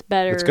 It's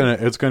better.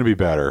 It's gonna be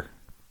better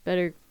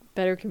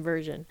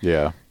conversion.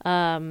 Yeah.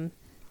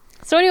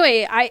 So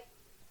anyway,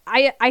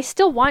 I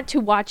still want to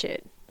watch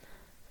it,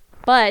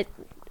 but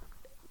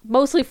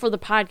mostly for the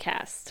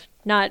podcast,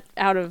 not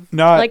out of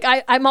like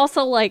I'm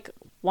also like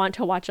want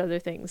to watch other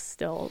things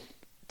still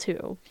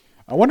too.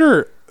 I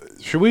wonder,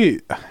 should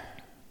we?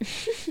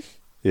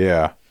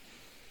 Yeah,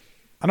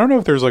 I don't know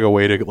if there's like a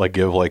way to like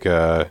give like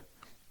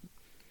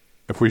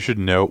if we should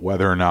note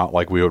whether or not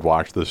like we would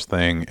watch this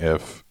thing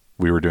if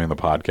we were doing the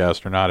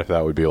podcast or not. If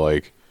that would be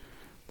like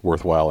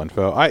worthwhile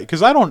info.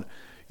 Because I don't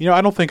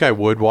think I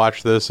would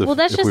watch this if,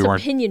 that's if just we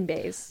weren't opinion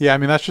based. Yeah, I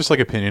mean that's just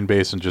like opinion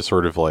based and just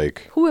sort of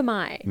like, who am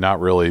I? Not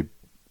really.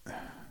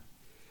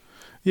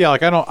 Yeah,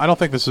 like I don't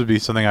think this would be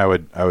something I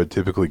would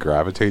typically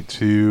gravitate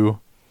to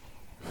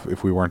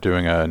if we weren't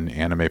doing an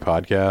anime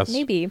podcast.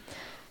 Maybe.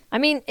 I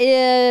mean,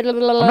 I'm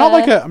not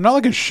like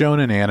a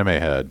shonen anime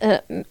head.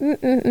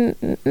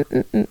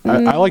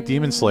 I like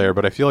Demon Slayer,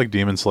 but I feel like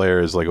Demon Slayer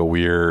is like a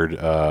weird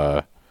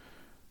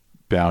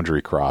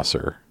boundary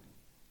crosser.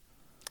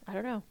 I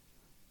don't know.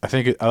 I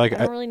think I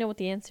don't really know what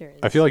the answer is.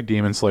 I feel like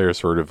Demon Slayer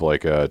sort of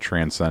like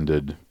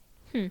transcended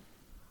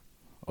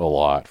a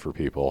lot for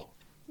people.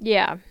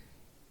 Yeah.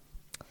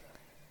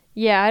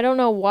 Yeah, I don't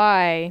know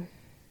why.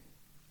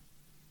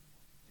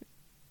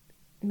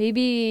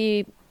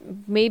 Maybe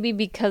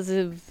because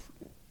of,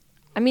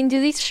 I mean, do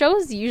these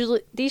shows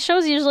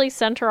usually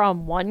center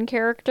on one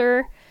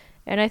character?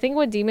 And I think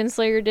what Demon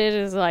Slayer did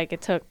is like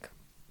it took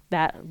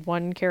that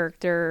one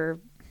character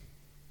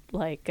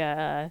like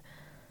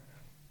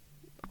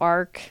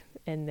arc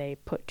and they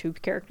put two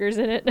characters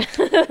in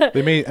it.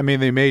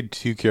 They made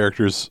two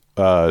characters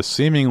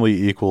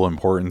seemingly equal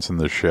importance in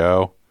the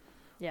show.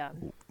 Yeah.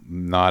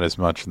 Not as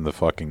much in the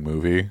fucking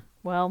movie.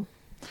 Well,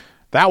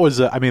 That was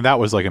that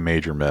was like a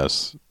major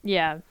miss.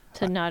 Yeah,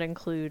 to not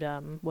include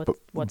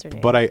what's her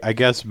name. But I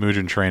guess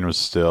Mugen Train was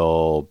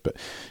still. But,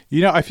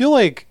 I feel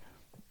like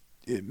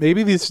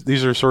maybe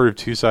these are sort of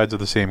two sides of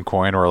the same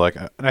coin, or like,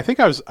 and I think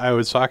I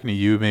was talking to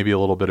you maybe a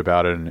little bit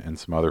about it and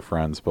some other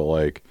friends, but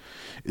like,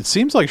 it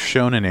seems like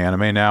shonen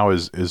anime now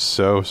is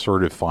so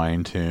sort of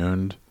fine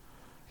tuned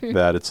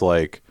that it's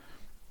like,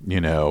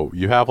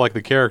 you have like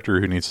the character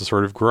who needs to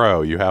sort of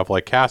grow. You have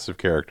like cast of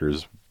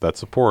characters that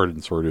support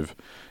and sort of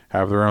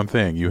have their own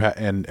thing. You have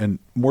and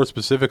more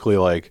specifically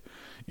like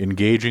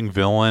engaging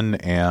villain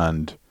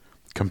and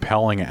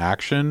compelling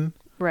action.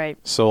 Right.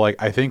 So like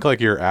I think like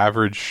your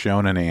average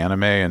shonen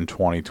anime in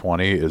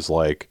 2020 is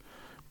like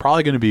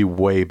probably going to be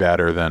way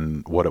better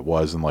than what it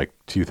was in like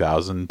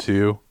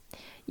 2002.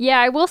 Yeah,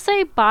 I will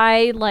say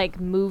by like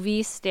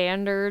movie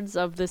standards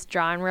of this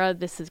genre,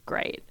 this is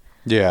great.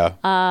 Yeah.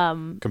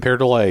 Compared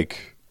to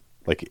like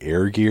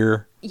Air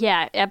Gear.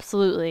 Yeah,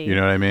 absolutely. You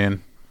know what I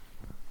mean?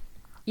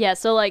 Yeah,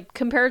 so like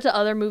compared to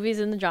other movies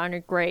in the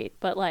genre, great,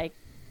 but like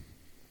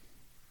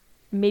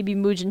maybe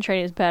Mugen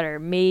Train is better.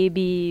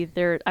 Maybe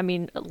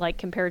like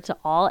compared to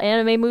all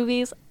anime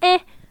movies,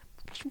 probably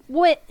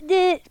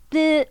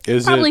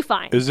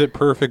fine. Is it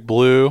Perfect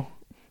Blue?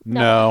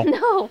 No.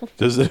 No.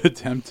 Does it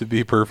attempt to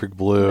be Perfect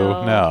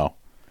Blue? No.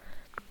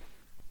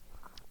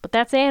 But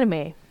that's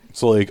anime.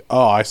 So like,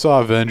 I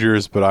saw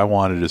Avengers, but I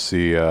wanted to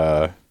see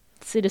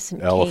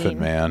Citizen Elephant Kane.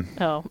 Man.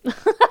 Oh.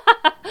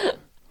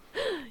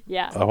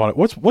 Yeah.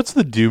 What's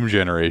the Doom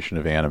generation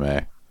of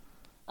anime?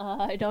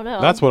 I don't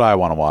know. That's what I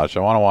want to watch.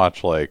 I want to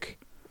watch like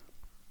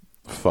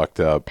fucked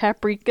up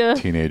Paprika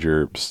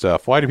teenager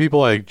stuff. Why do people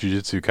like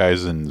Jujutsu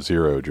Kaisen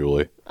Zero,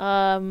 Julie?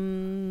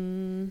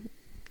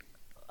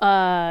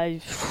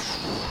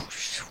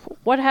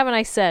 What haven't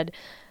I said?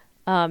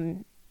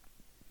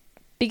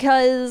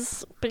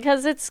 Because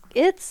it's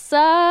It's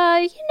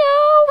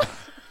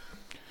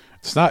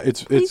not.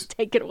 Please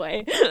take it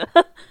away.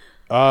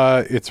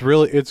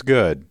 It's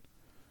good.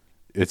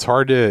 It's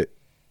hard to.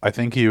 I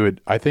think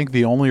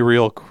the only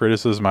real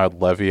criticism I'd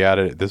levy at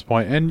it at this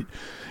point, and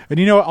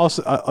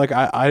also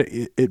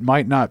it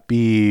might not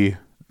be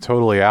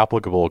totally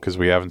applicable because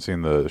we haven't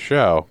seen the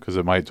show, because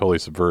it might totally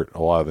subvert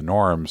a lot of the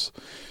norms.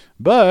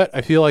 But I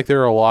feel like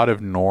there are a lot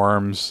of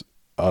norms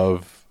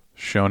of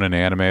shonen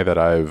anime that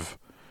I've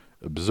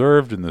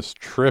observed in this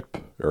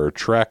trek,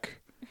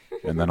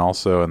 and then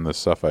also in the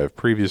stuff I've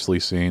previously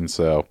seen.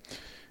 So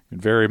it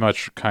very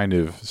much kind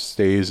of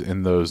stays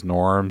in those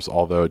norms,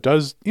 although it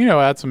does,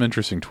 add some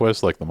interesting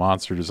twists, like the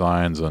monster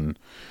designs and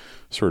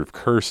sort of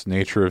cursed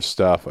nature of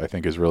stuff. I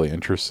think is really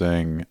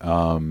interesting.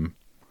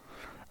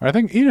 I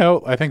think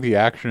the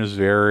action is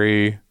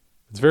very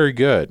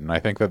good, and I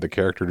think that the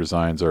character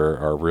designs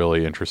are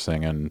really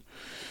interesting, and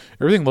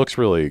everything looks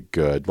really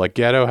good. Like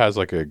Geto has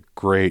like a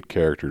great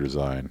character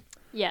design.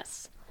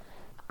 Yes.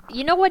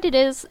 You know what it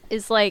is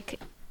like,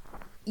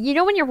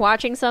 when you're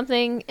watching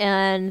something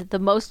and the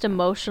most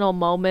emotional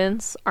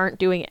moments aren't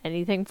doing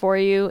anything for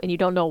you and you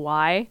don't know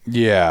why?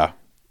 Yeah.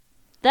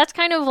 That's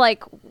kind of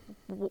like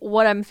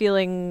what I'm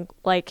feeling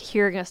like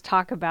hearing us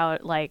talk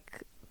about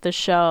like the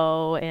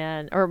show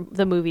or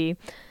the movie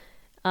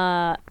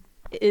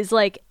is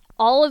like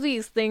all of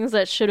these things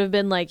that should have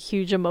been like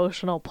huge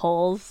emotional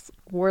pulls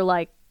were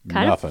like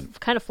kind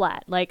of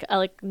flat. Like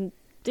I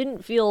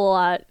didn't feel a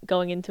lot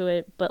going into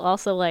it, but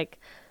also like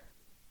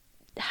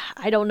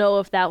I don't know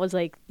if that was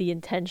like the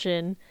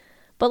intention.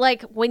 But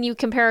like when you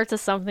compare it to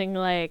something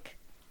like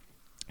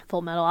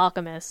Full Metal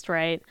Alchemist,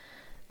 right?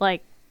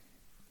 Like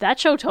that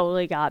show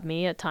totally got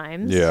me at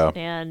times. Yeah.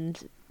 And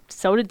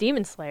so did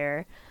Demon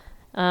Slayer.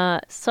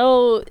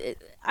 So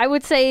I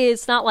would say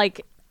it's not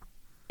like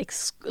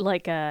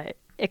excluded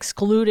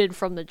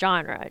from the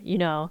genre,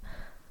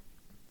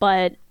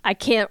 but I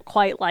can't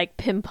quite like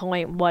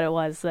pinpoint what it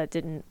was that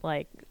didn't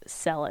like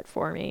sell it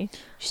for me.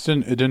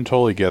 It didn't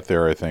totally get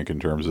there, I think, in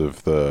terms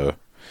of the.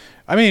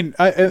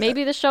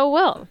 Maybe the show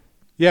will.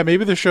 Yeah,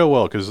 maybe the show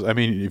will, because if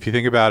you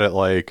think about it,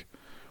 like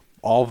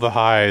all of the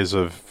highs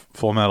of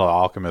Full Metal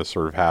Alchemist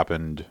sort of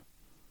happened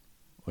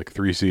like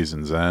 3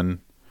 seasons in.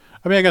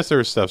 I guess there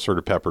was stuff sort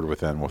of peppered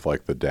within with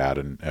like the dad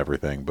and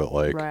everything, but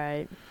like,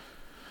 right.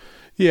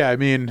 Yeah,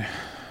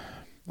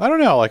 I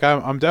don't know. Like,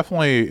 I'm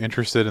definitely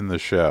interested in the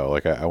show.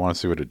 Like, I want to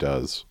see what it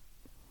does.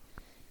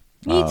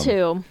 Me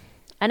too.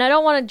 And I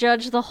don't want to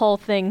judge the whole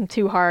thing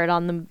too hard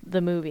on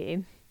the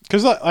movie.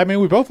 Because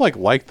we both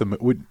liked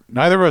the.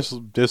 Neither of us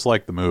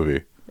disliked the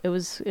movie. It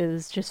was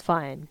just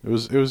fine. It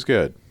was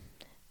good.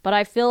 But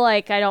I feel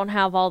like I don't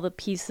have all the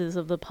pieces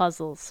of the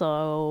puzzle,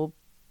 so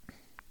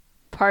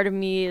part of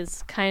me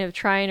is kind of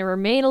trying to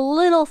remain a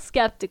little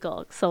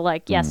skeptical. So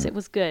like, yes, it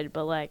was good,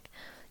 but like,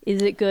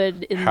 is it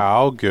good?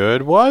 How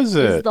good was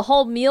it? Is the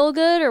whole meal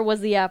good, or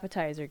was the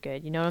appetizer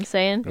good? You know what I'm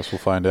saying? Guess we'll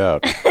find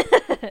out.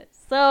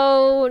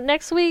 So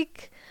next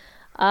week,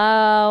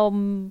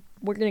 we're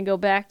gonna go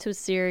back to a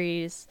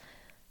series,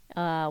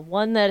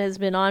 one that has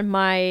been on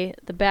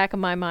the back of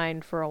my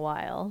mind for a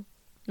while.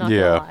 Not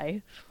gonna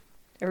lie.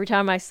 Every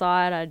time I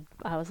saw it,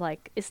 I was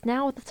like, "Is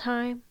now the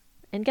time?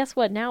 And guess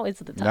what? Now is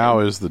the time. Now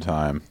is the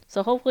time.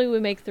 So hopefully we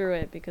make through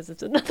it because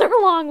it's another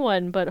long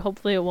one, but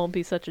hopefully it won't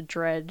be such a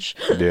dredge.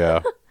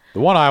 Yeah. The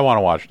one I want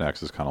to watch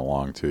next is kind of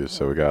long too,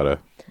 so we gotta.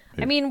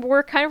 I mean,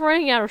 we're kind of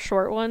running out of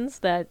short ones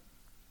that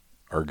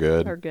are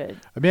good.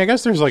 I mean, I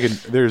guess there's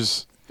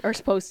are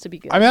supposed to be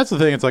good. I mean, that's the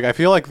thing. It's like I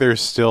feel like there's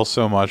still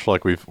so much.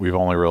 Like we've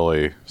only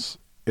really.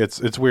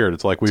 It's weird.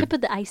 It's like tip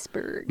of the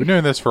iceberg. Been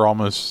doing this for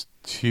almost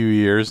 2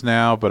 years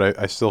now, but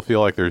I still feel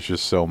like there's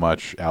just so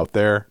much out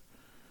there,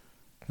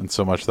 and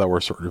so much that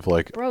we're sort of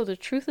like. Bro, the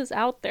truth is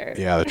out there.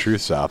 Yeah, the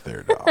truth's out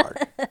there, dog.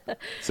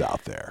 It's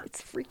out there.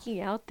 It's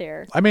freaking out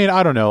there. I mean,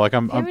 I don't know. Like Go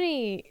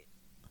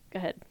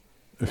ahead.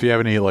 If you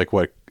have any like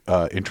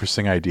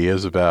interesting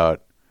ideas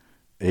about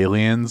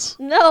aliens?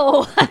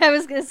 No, I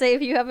was gonna say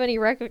if you have any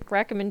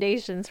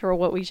recommendations for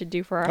what we should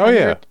do for our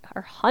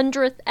our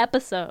 100th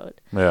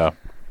episode. Yeah.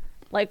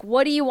 Like,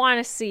 what do you want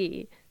to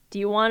see? Do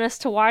you want us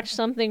to watch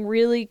something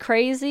really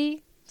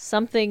crazy?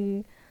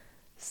 Something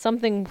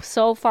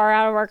so far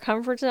out of our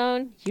comfort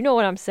zone? You know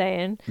what I'm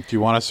saying. Do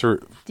you want us to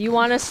Do you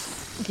want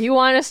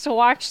us to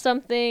watch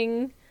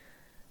something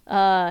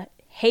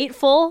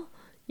hateful?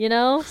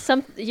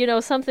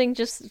 Something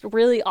just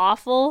really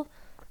awful?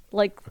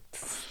 Like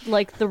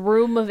The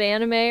Room of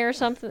anime or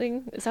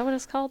something? Is that what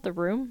it's called? The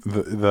Room?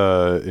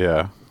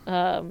 Yeah.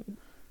 Do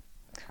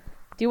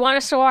you want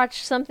us to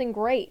watch something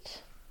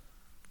great?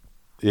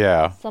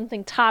 Yeah.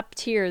 Something top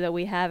tier that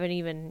we haven't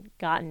even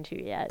gotten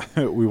to yet.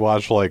 We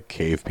watch like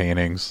cave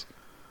paintings.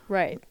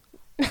 Right.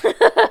 Do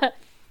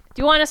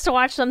you want us to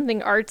watch something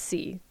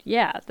artsy?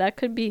 Yeah, that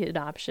could be an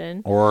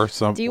option. Or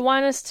Do you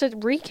want us to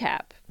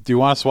recap? Do you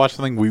want us to watch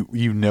something we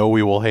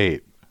will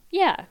hate?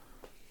 Yeah.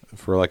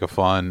 For like a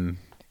fun.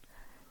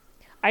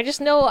 I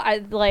just know I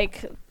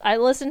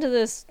listen to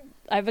this.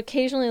 I've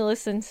occasionally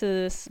listened to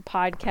this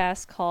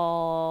podcast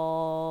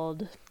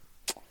called.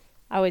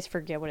 I always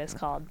forget what it's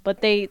called,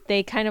 but they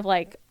kind of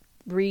like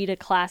read a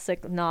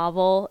classic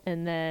novel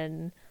and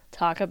then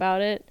talk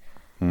about it.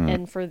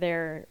 And for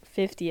their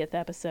 50th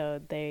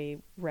episode, they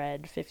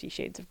read 50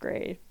 Shades of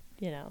Grey.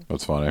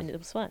 That's funny. And it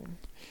was fun.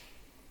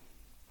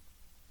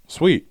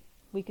 Sweet.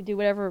 We could do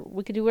whatever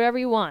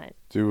you want.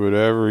 Do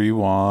whatever you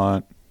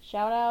want.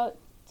 Shout out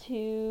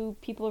to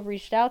people who've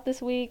reached out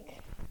this week.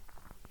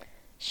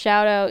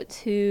 Shout out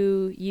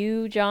to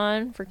you,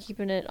 John, for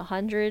keeping it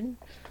 100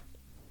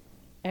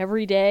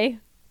 every day.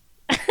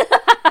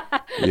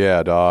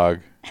 Yeah, dog.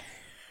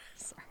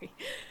 Sorry.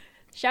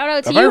 Shout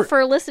out to you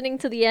for listening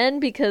to the end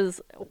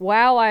because,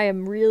 wow, I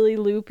am really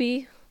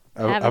loopy.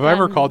 Have I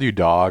ever called you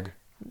dog?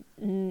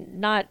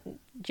 Not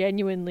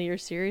genuinely or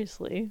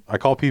seriously. I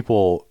call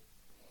people...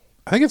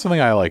 I think it's something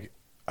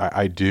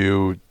I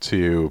do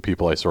to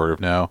people I sort of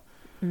know.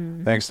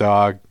 Thanks,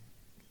 dog.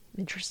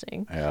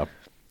 Interesting. Yeah.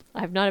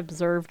 I've not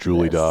observed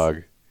Julie this.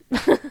 dog.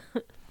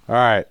 All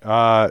right.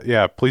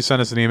 Yeah, please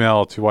send us an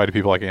email to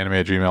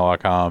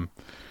whydopeoplelikeanime@gmail.com.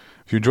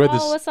 If you enjoyed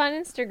this... Follow us on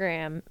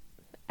Instagram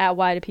at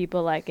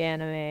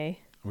whydopeoplelikeanime.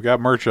 We got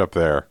merch up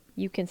there.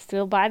 You can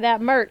still buy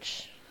that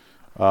merch.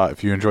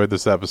 If you enjoyed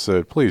this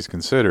episode, please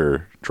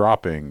consider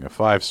dropping a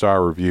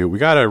 5-star review. We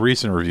got a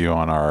recent review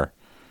on our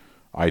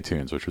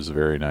iTunes, which was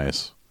very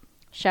nice.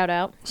 Shout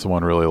out.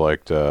 Someone really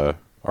liked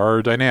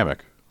our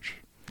dynamic, which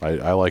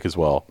I like as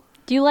well.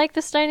 Do you like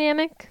this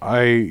dynamic?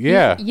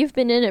 Yeah. You've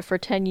been in it for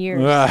 10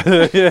 years. Yeah,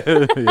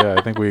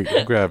 I think we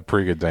have a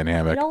pretty good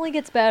dynamic. It only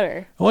gets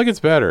better.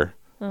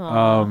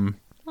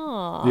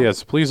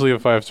 Yes, please leave a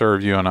 5-star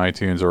review on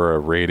iTunes or a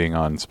rating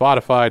on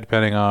Spotify,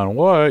 depending on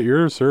what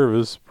your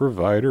service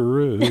provider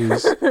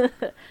is.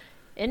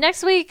 And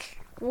next week,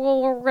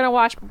 we're going to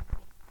watch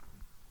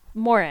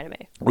more anime.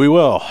 We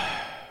will.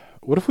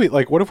 What if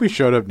we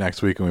showed up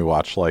next week and we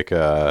watched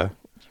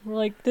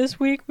this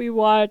week we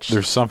watched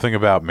There's Something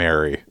About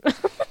Mary.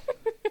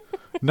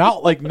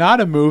 Not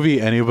a movie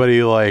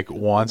anybody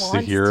wants to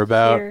hear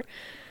about.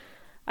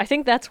 I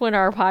think that's when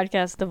our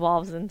podcast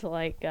devolves into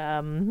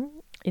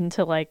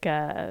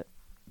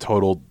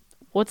total.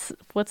 What's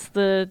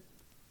the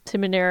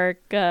Tim and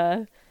Eric?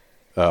 That's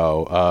when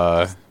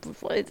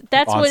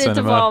it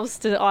devolves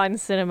to On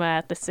Cinema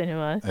at the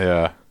cinema.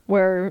 Yeah.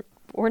 Where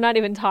we're not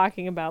even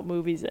talking about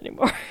movies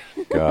anymore.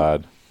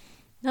 God.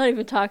 Not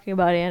even talking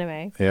about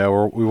anime. Yeah,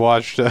 we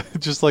watched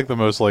just the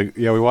most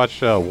we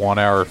watched 1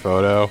 Hour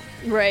Photo.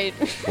 Right.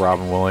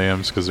 Robin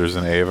Williams, because there's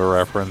an Ava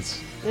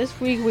reference. This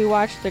week we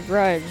watched The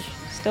Grudge.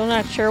 Still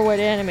not sure what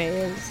anime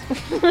is.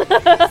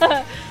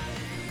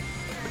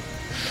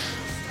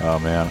 Oh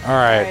man. All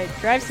right.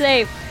 Drive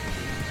safe.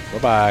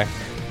 Bye-bye.